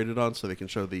being operated on, so they can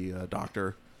show the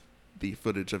doctor the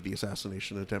footage of the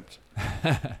assassination attempt.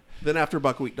 Then after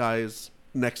Buckwheat dies,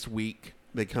 next week,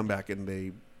 they come back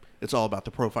and it's all about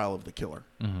the profile of the killer,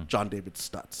 John David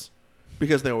Stutz.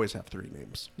 Because they always have three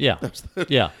names. Yeah.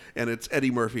 Yeah. And it's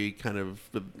Eddie Murphy, kind of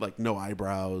like no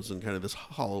eyebrows and kind of this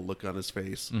hollow look on his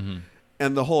face. Mm-hmm.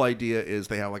 And the whole idea is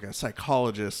they have like a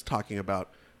psychologist talking about,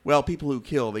 well, people who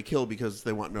kill, they kill because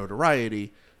they want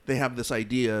notoriety. They have this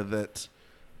idea that,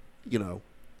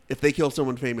 if they kill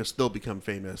someone famous, they'll become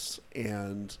famous.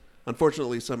 And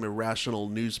unfortunately, some irrational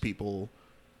news people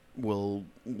will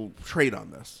trade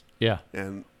on this. Yeah.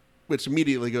 And which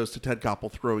immediately goes to Ted Koppel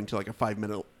throwing to like a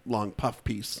 5-minute long puff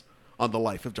piece on the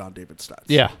life of John David Stutz.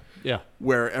 Yeah. Yeah.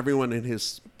 Where everyone in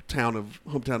his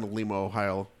hometown of Lima,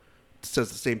 Ohio,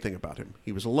 says the same thing about him.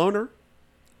 He was a loner,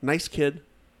 nice kid,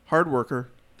 hard worker.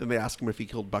 Then they ask him if he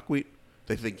killed Buckwheat.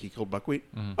 They think he killed Buckwheat.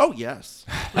 Mm-hmm. Oh yes,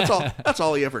 that's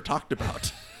all he ever talked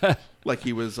about. Like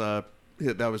he was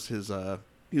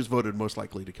he was voted most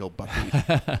likely to kill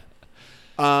Buckwheat.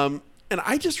 And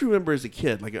I just remember as a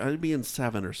kid, like I'd be in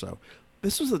 7 or so.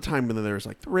 This was the time when there was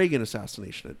like the Reagan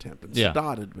assassination attempt, and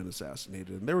Sadat had been assassinated,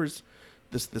 and there was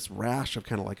this rash of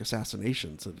kind of like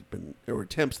assassinations that had been, or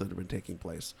attempts that had been taking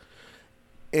place.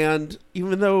 And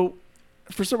even though,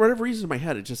 for whatever reason in my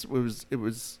head, it was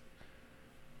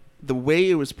the way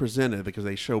it was presented, because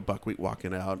they show Buckwheat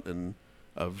walking out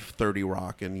of 30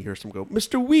 Rock, and you hear some go,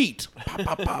 "Mr. Wheat!" Pop,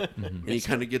 pop, pop. And he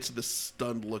kind of gets this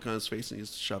stunned look on his face, and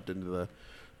he's shoved into the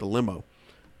limo.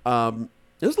 It was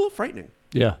a little frightening.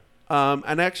 Yeah.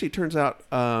 And actually, it turns out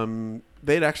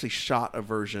they'd actually shot a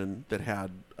version that had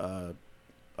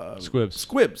Squibs.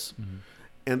 Mm-hmm.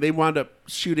 And they wound up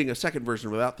shooting a second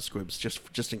version without the squibs,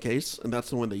 just in case. And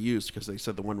that's the one they used, because they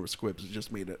said the one with squibs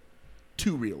just made it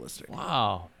too realistic.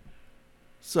 Wow.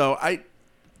 So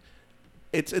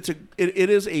it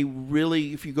is a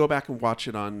really, if you go back and watch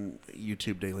it on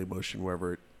YouTube, Daily Motion,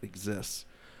 wherever it exists,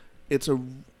 it's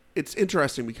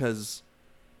interesting because,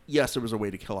 yes, it was a way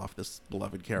to kill off this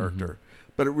beloved character,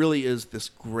 but it really is this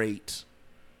great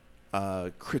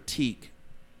critique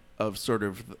of sort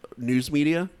of news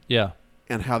media. Yeah.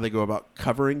 And how they go about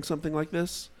covering something like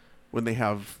this when they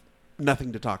have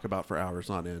nothing to talk about for hours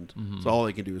on end. Mm-hmm. So all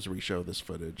they can do is re-show this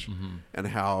footage, and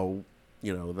how,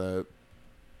 the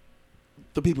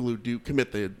people who do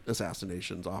commit the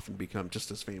assassinations often become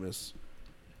just as famous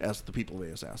as the people they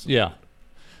assassinate. Yeah.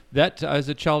 That, as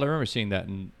a child, I remember seeing that,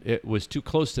 and it was too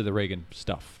close to the Reagan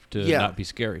stuff to not be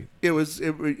scary. It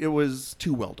was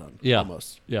too well done. Yeah.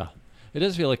 Almost. Yeah. It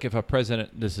does feel like if a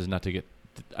president, this is not to get,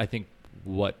 I think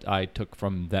what I took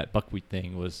from that Buckwheat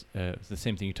thing was the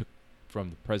same thing you took from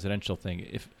the presidential thing.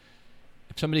 If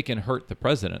somebody can hurt the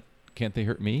president, can't they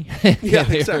hurt me? Yeah,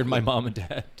 they exactly. hurt my mom and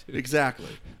dad too.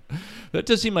 Exactly. That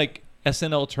does seem like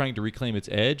SNL trying to reclaim its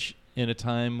edge in a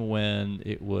time when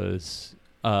it was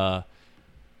the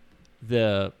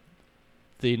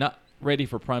not ready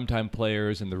for primetime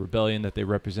players, and the rebellion that they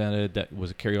represented that was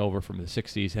a carryover from the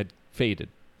 60s had faded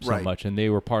so much, and they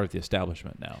were part of the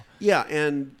establishment now. Yeah,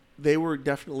 and they were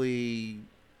definitely,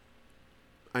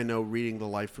 I know, reading the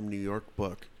Life from New York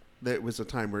book, that was a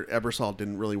time where Ebersol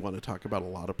didn't really want to talk about a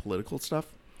lot of political stuff.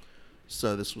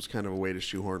 So this was kind of a way to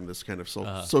shoehorn this kind of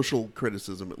social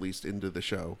criticism, at least, into the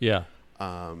show. Yeah.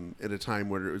 At a time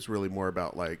where it was really more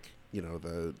about, like,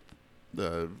 the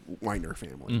Weiner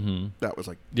family. Mm-hmm. That was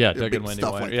like Doug and Wendy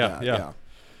stuff Weiner. like Yeah, that. yeah. Yeah.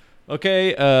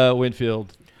 Okay,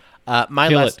 Winfield.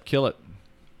 Kill it.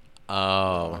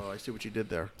 Oh, I see what you did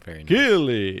there. Very nice. Kill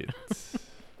it.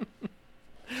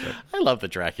 I love the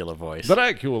Dracula voice.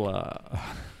 Dracula.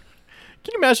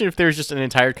 Can you imagine if there was just an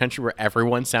entire country where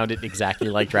everyone sounded exactly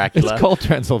like Dracula? It's called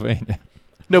Transylvania.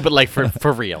 No, but like for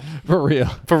real. For real.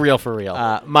 For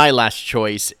real. My last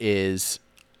choice is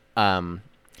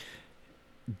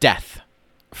Death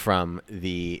from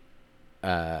the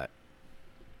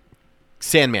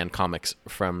Sandman comics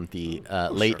from the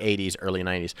late 80s, early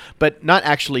 90s. But not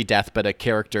actually Death, but a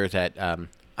character that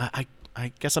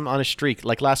I guess I'm on a streak.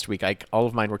 Like last week, all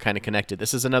of mine were kind of connected.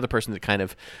 This is another person that kind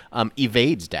of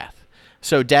evades death.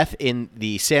 So Death in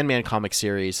the Sandman comic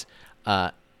series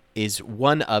is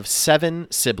one of 7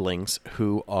 siblings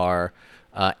who are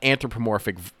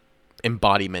anthropomorphic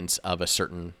embodiments of a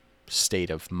certain state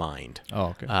of mind.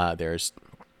 Oh, okay.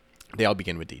 They all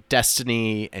begin with the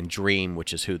Destiny and Dream,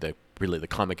 which is who the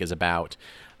comic is about.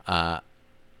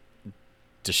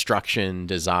 Destruction,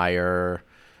 Desire,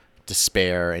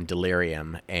 Despair, and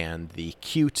Delirium, and the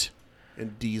cute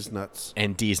And D's nuts.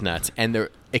 and the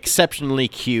exceptionally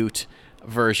cute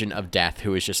version of Death,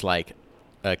 who is just like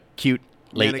a cute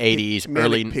late Manic 80s, manic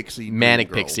early pixie dream manic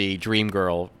girl. pixie dream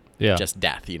girl. Yeah. Just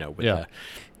Death, with Yeah. the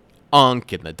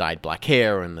unk and the dyed black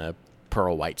hair and the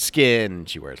pearl white skin. And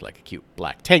she wears like a cute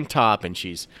black tank top, and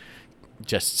she's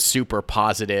just super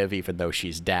positive, even though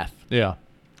she's Death. Yeah.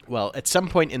 Well, at some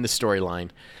point in the storyline,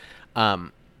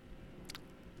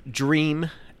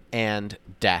 Dream and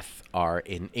Death are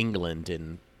in England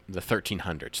in the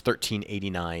 1300s,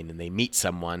 1389, and they meet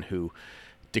someone who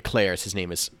declares, his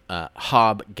name is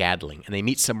Hob Gadling, and they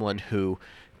meet someone who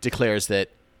declares that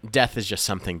death is just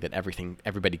something that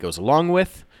everybody goes along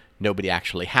with. Nobody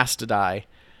actually has to die.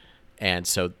 And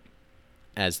so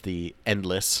as the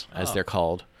Endless, as they're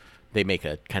called, they make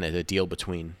a kind of a deal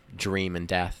between Dream and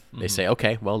Death. They say,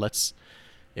 okay, well,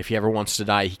 if he ever wants to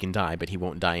die, he can die, but he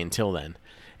won't die until then.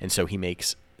 And so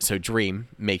Dream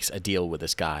makes a deal with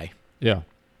this guy Yeah.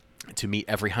 to meet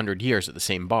every 100 years at the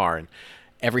same bar. And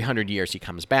every 100 years he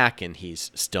comes back and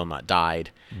he's still not died.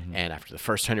 And after the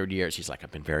first 100 years, he's like,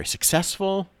 I've been very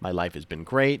successful. My life has been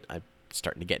great. I'm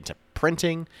starting to get into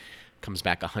printing. Comes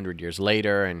back 100 years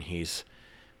later and he's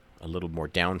a little more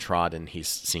downtrodden. He's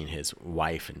seen his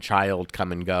wife and child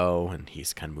come and go, and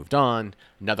he's kind of moved on.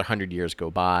 Another 100 years go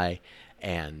by,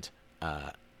 and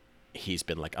he's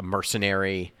been like a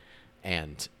mercenary,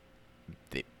 and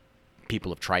the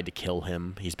people have tried to kill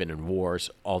him. He's been in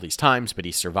wars all these times, but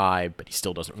he survived, but he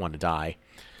still doesn't want to die.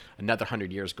 Another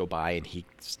 100 years go by, and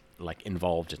he's like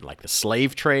involved in like the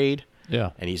slave trade.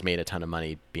 Yeah. And he's made a ton of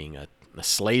money being a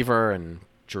slaver, and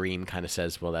Dream kind of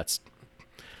says, well, that's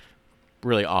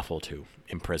really awful to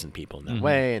imprison people in that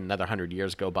way. And another 100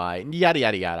 years go by, and yada,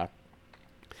 yada, yada.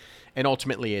 And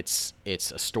ultimately, it's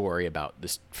a story about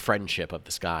this friendship of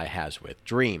this guy has with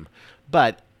Dream.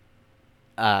 But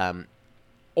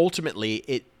ultimately,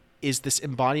 it is this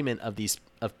embodiment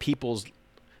of people's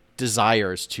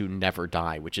desires to never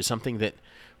die, which is something that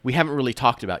we haven't really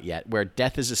talked about yet, where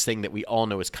death is this thing that we all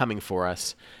know is coming for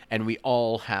us, and we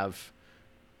all have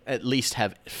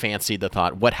fancied the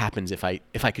thought, what happens if I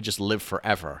could just live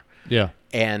forever? Yeah.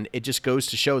 And it just goes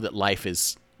to show that life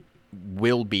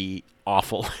will be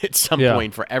awful at some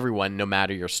point for everyone, no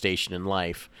matter your station in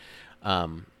life.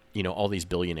 All these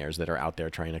billionaires that are out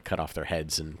there trying to cut off their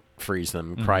heads and freeze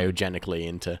them cryogenically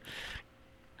and to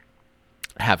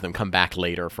have them come back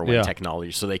later for when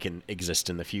technology, so they can exist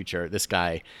in the future. This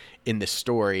guy in this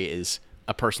story is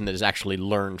a person that has actually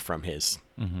learned from his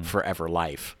forever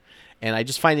life. And I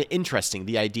just find it interesting,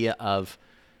 the idea of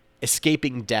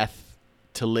escaping death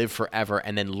to live forever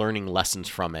and then learning lessons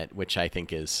from it, which I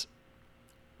think is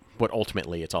what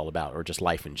ultimately it's all about, or just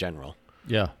life in general.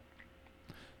 Yeah.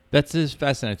 That's just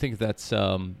fascinating. I think that's,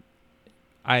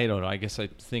 I don't know, I guess I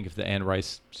think of the Anne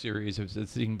Rice series, it's a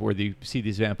thing where you see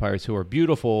these vampires who are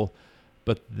beautiful,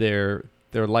 but their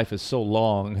life is so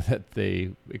long that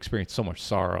they experience so much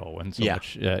sorrow and so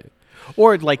much.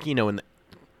 Or like,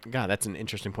 God, that's an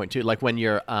interesting point too. Like when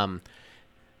you're,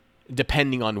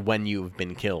 depending on when you've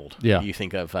been killed. Yeah. You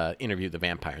think of Interview with the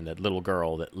Vampire and that little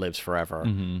girl that lives forever,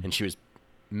 and she was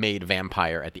made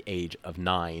vampire at the age of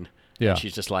 9. Yeah. And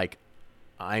she's just like,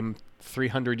 I'm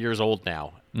 300 years old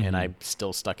now, and I'm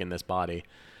still stuck in this body.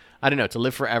 I don't know. To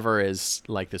live forever is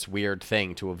like this weird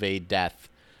thing, to evade death,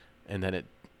 and then it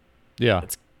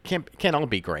can't all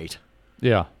be great.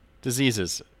 Yeah.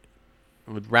 Diseases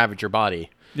would ravage your body.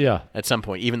 Yeah. At some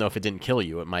point, even though if it didn't kill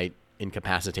you, it might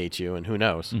incapacitate you, and who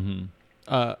knows?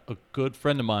 A good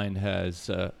friend of mine has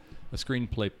a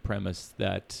screenplay premise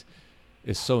that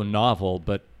is so novel,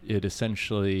 but it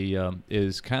essentially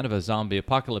is kind of a zombie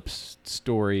apocalypse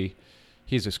story.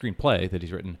 He's a screenplay that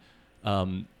he's written,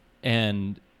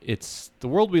 and it's the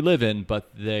world we live in,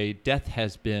 but death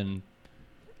has been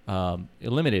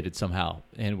eliminated somehow,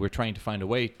 and we're trying to find a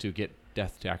way to get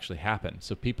death to actually happen.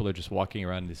 So people are just walking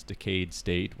around in this decayed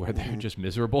state where they're just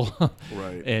miserable.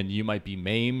 Right. And you might be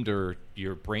maimed or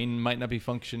your brain might not be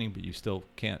functioning, but you still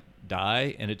can't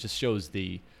die. And it just shows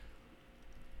the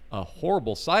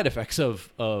horrible side effects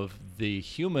of the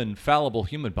fallible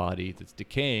human body that's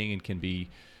decaying and can be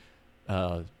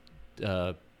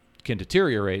can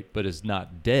deteriorate, but is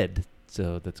not dead.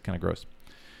 So that's kind of gross.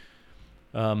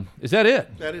 Is that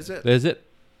it? That is it. That is it.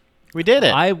 We did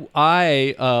it.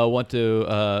 I want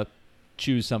to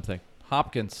choose something.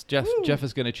 Hopkins, Jeff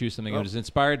is going to choose something. It was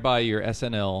inspired by your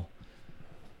SNL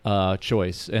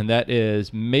choice, and that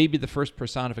is maybe the first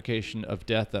personification of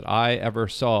death that I ever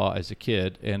saw as a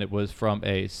kid, and it was from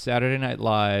a Saturday Night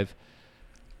Live.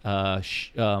 I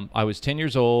was 10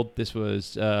 years old. This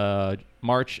was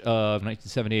March of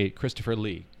 1978. Christopher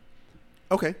Lee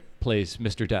Okay. plays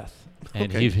Mr. Death,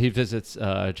 and Okay. he visits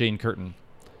Jane Curtin.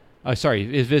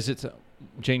 He visits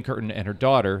Jane Curtin and her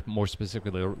daughter, more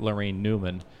specifically Lorraine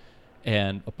Newman,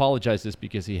 and apologizes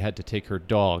because he had to take her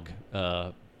dog.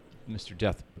 Mr.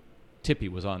 Death, Tippy,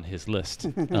 was on his list.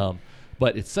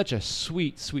 But it's such a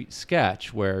sweet, sweet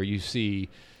sketch where you see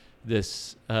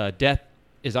this death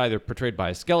is either portrayed by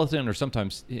a skeleton or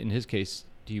sometimes, in his case,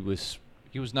 he was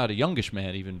not a youngish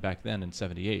man even back then in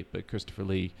 78, but Christopher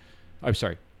Lee. I'm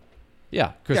sorry.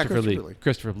 Yeah, Christopher Lee.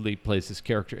 Christopher Lee plays this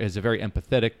character as a very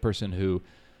empathetic person who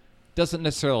doesn't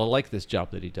necessarily like this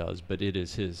job that he does, but it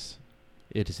is his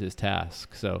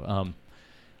task. So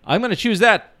I'm going to choose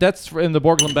that. That's in the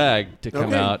Borglum bag to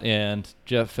come out, and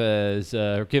Jeff has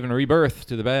given rebirth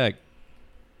to the bag.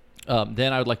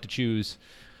 Then I would like to choose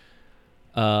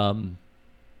Bill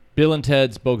and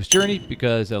Ted's Bogus Journey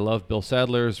because I love Bill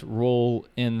Sadler's role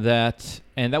in that,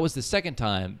 and that was the second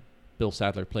time Bill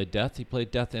Sadler played Death. He played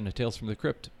Death in a Tales from the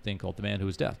Crypt thing called The Man Who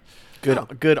Was Death.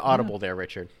 Good audible there,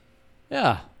 Richard.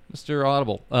 Yeah, Mr.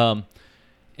 Audible.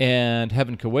 And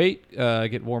Heaven Can Wait. I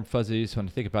get warm fuzzies when I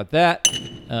think about that.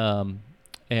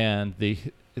 And the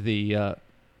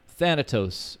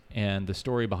Thanatos and the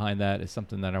story behind that is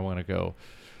something that I want to go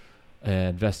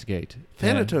investigate.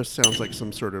 Thanatos sounds like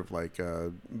some sort of like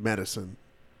medicine.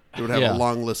 It would have a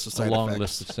long list of side effects. A long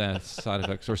list of side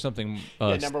effects or something.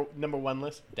 Number one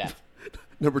list, death.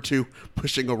 Number 2,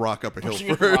 pushing a rock up a hill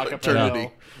Pushing a for rock up a eternity.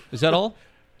 hill. Is that all?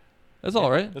 That's all,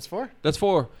 right? That's 4. That's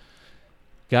 4.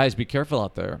 Guys, be careful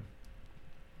out there.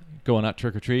 Going out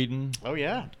trick-or-treating. Oh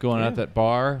yeah. Going out that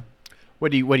bar.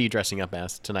 What are you dressing up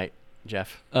as tonight,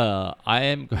 Jeff? I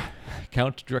am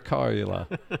Count Dracula.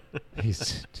 He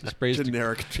sprays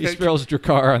Generic. He spills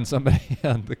Dracar on somebody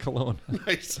on the cologne.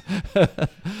 Nice.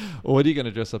 What are you going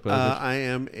to dress up as? I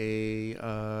am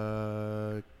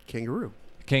a kangaroo.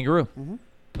 Kangaroo. Mm-hmm.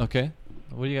 Okay.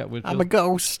 What do you got? I'm a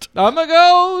ghost. I'm a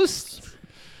ghost.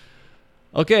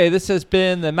 Okay, this has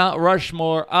been the Mount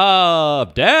Rushmore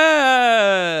of Death.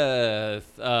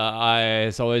 I,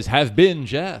 as always, have been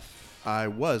Jeff. I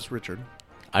was Richard.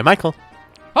 I'm Michael.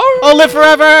 Oh, I'll live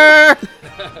forever!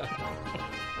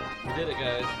 we did it,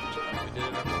 guys.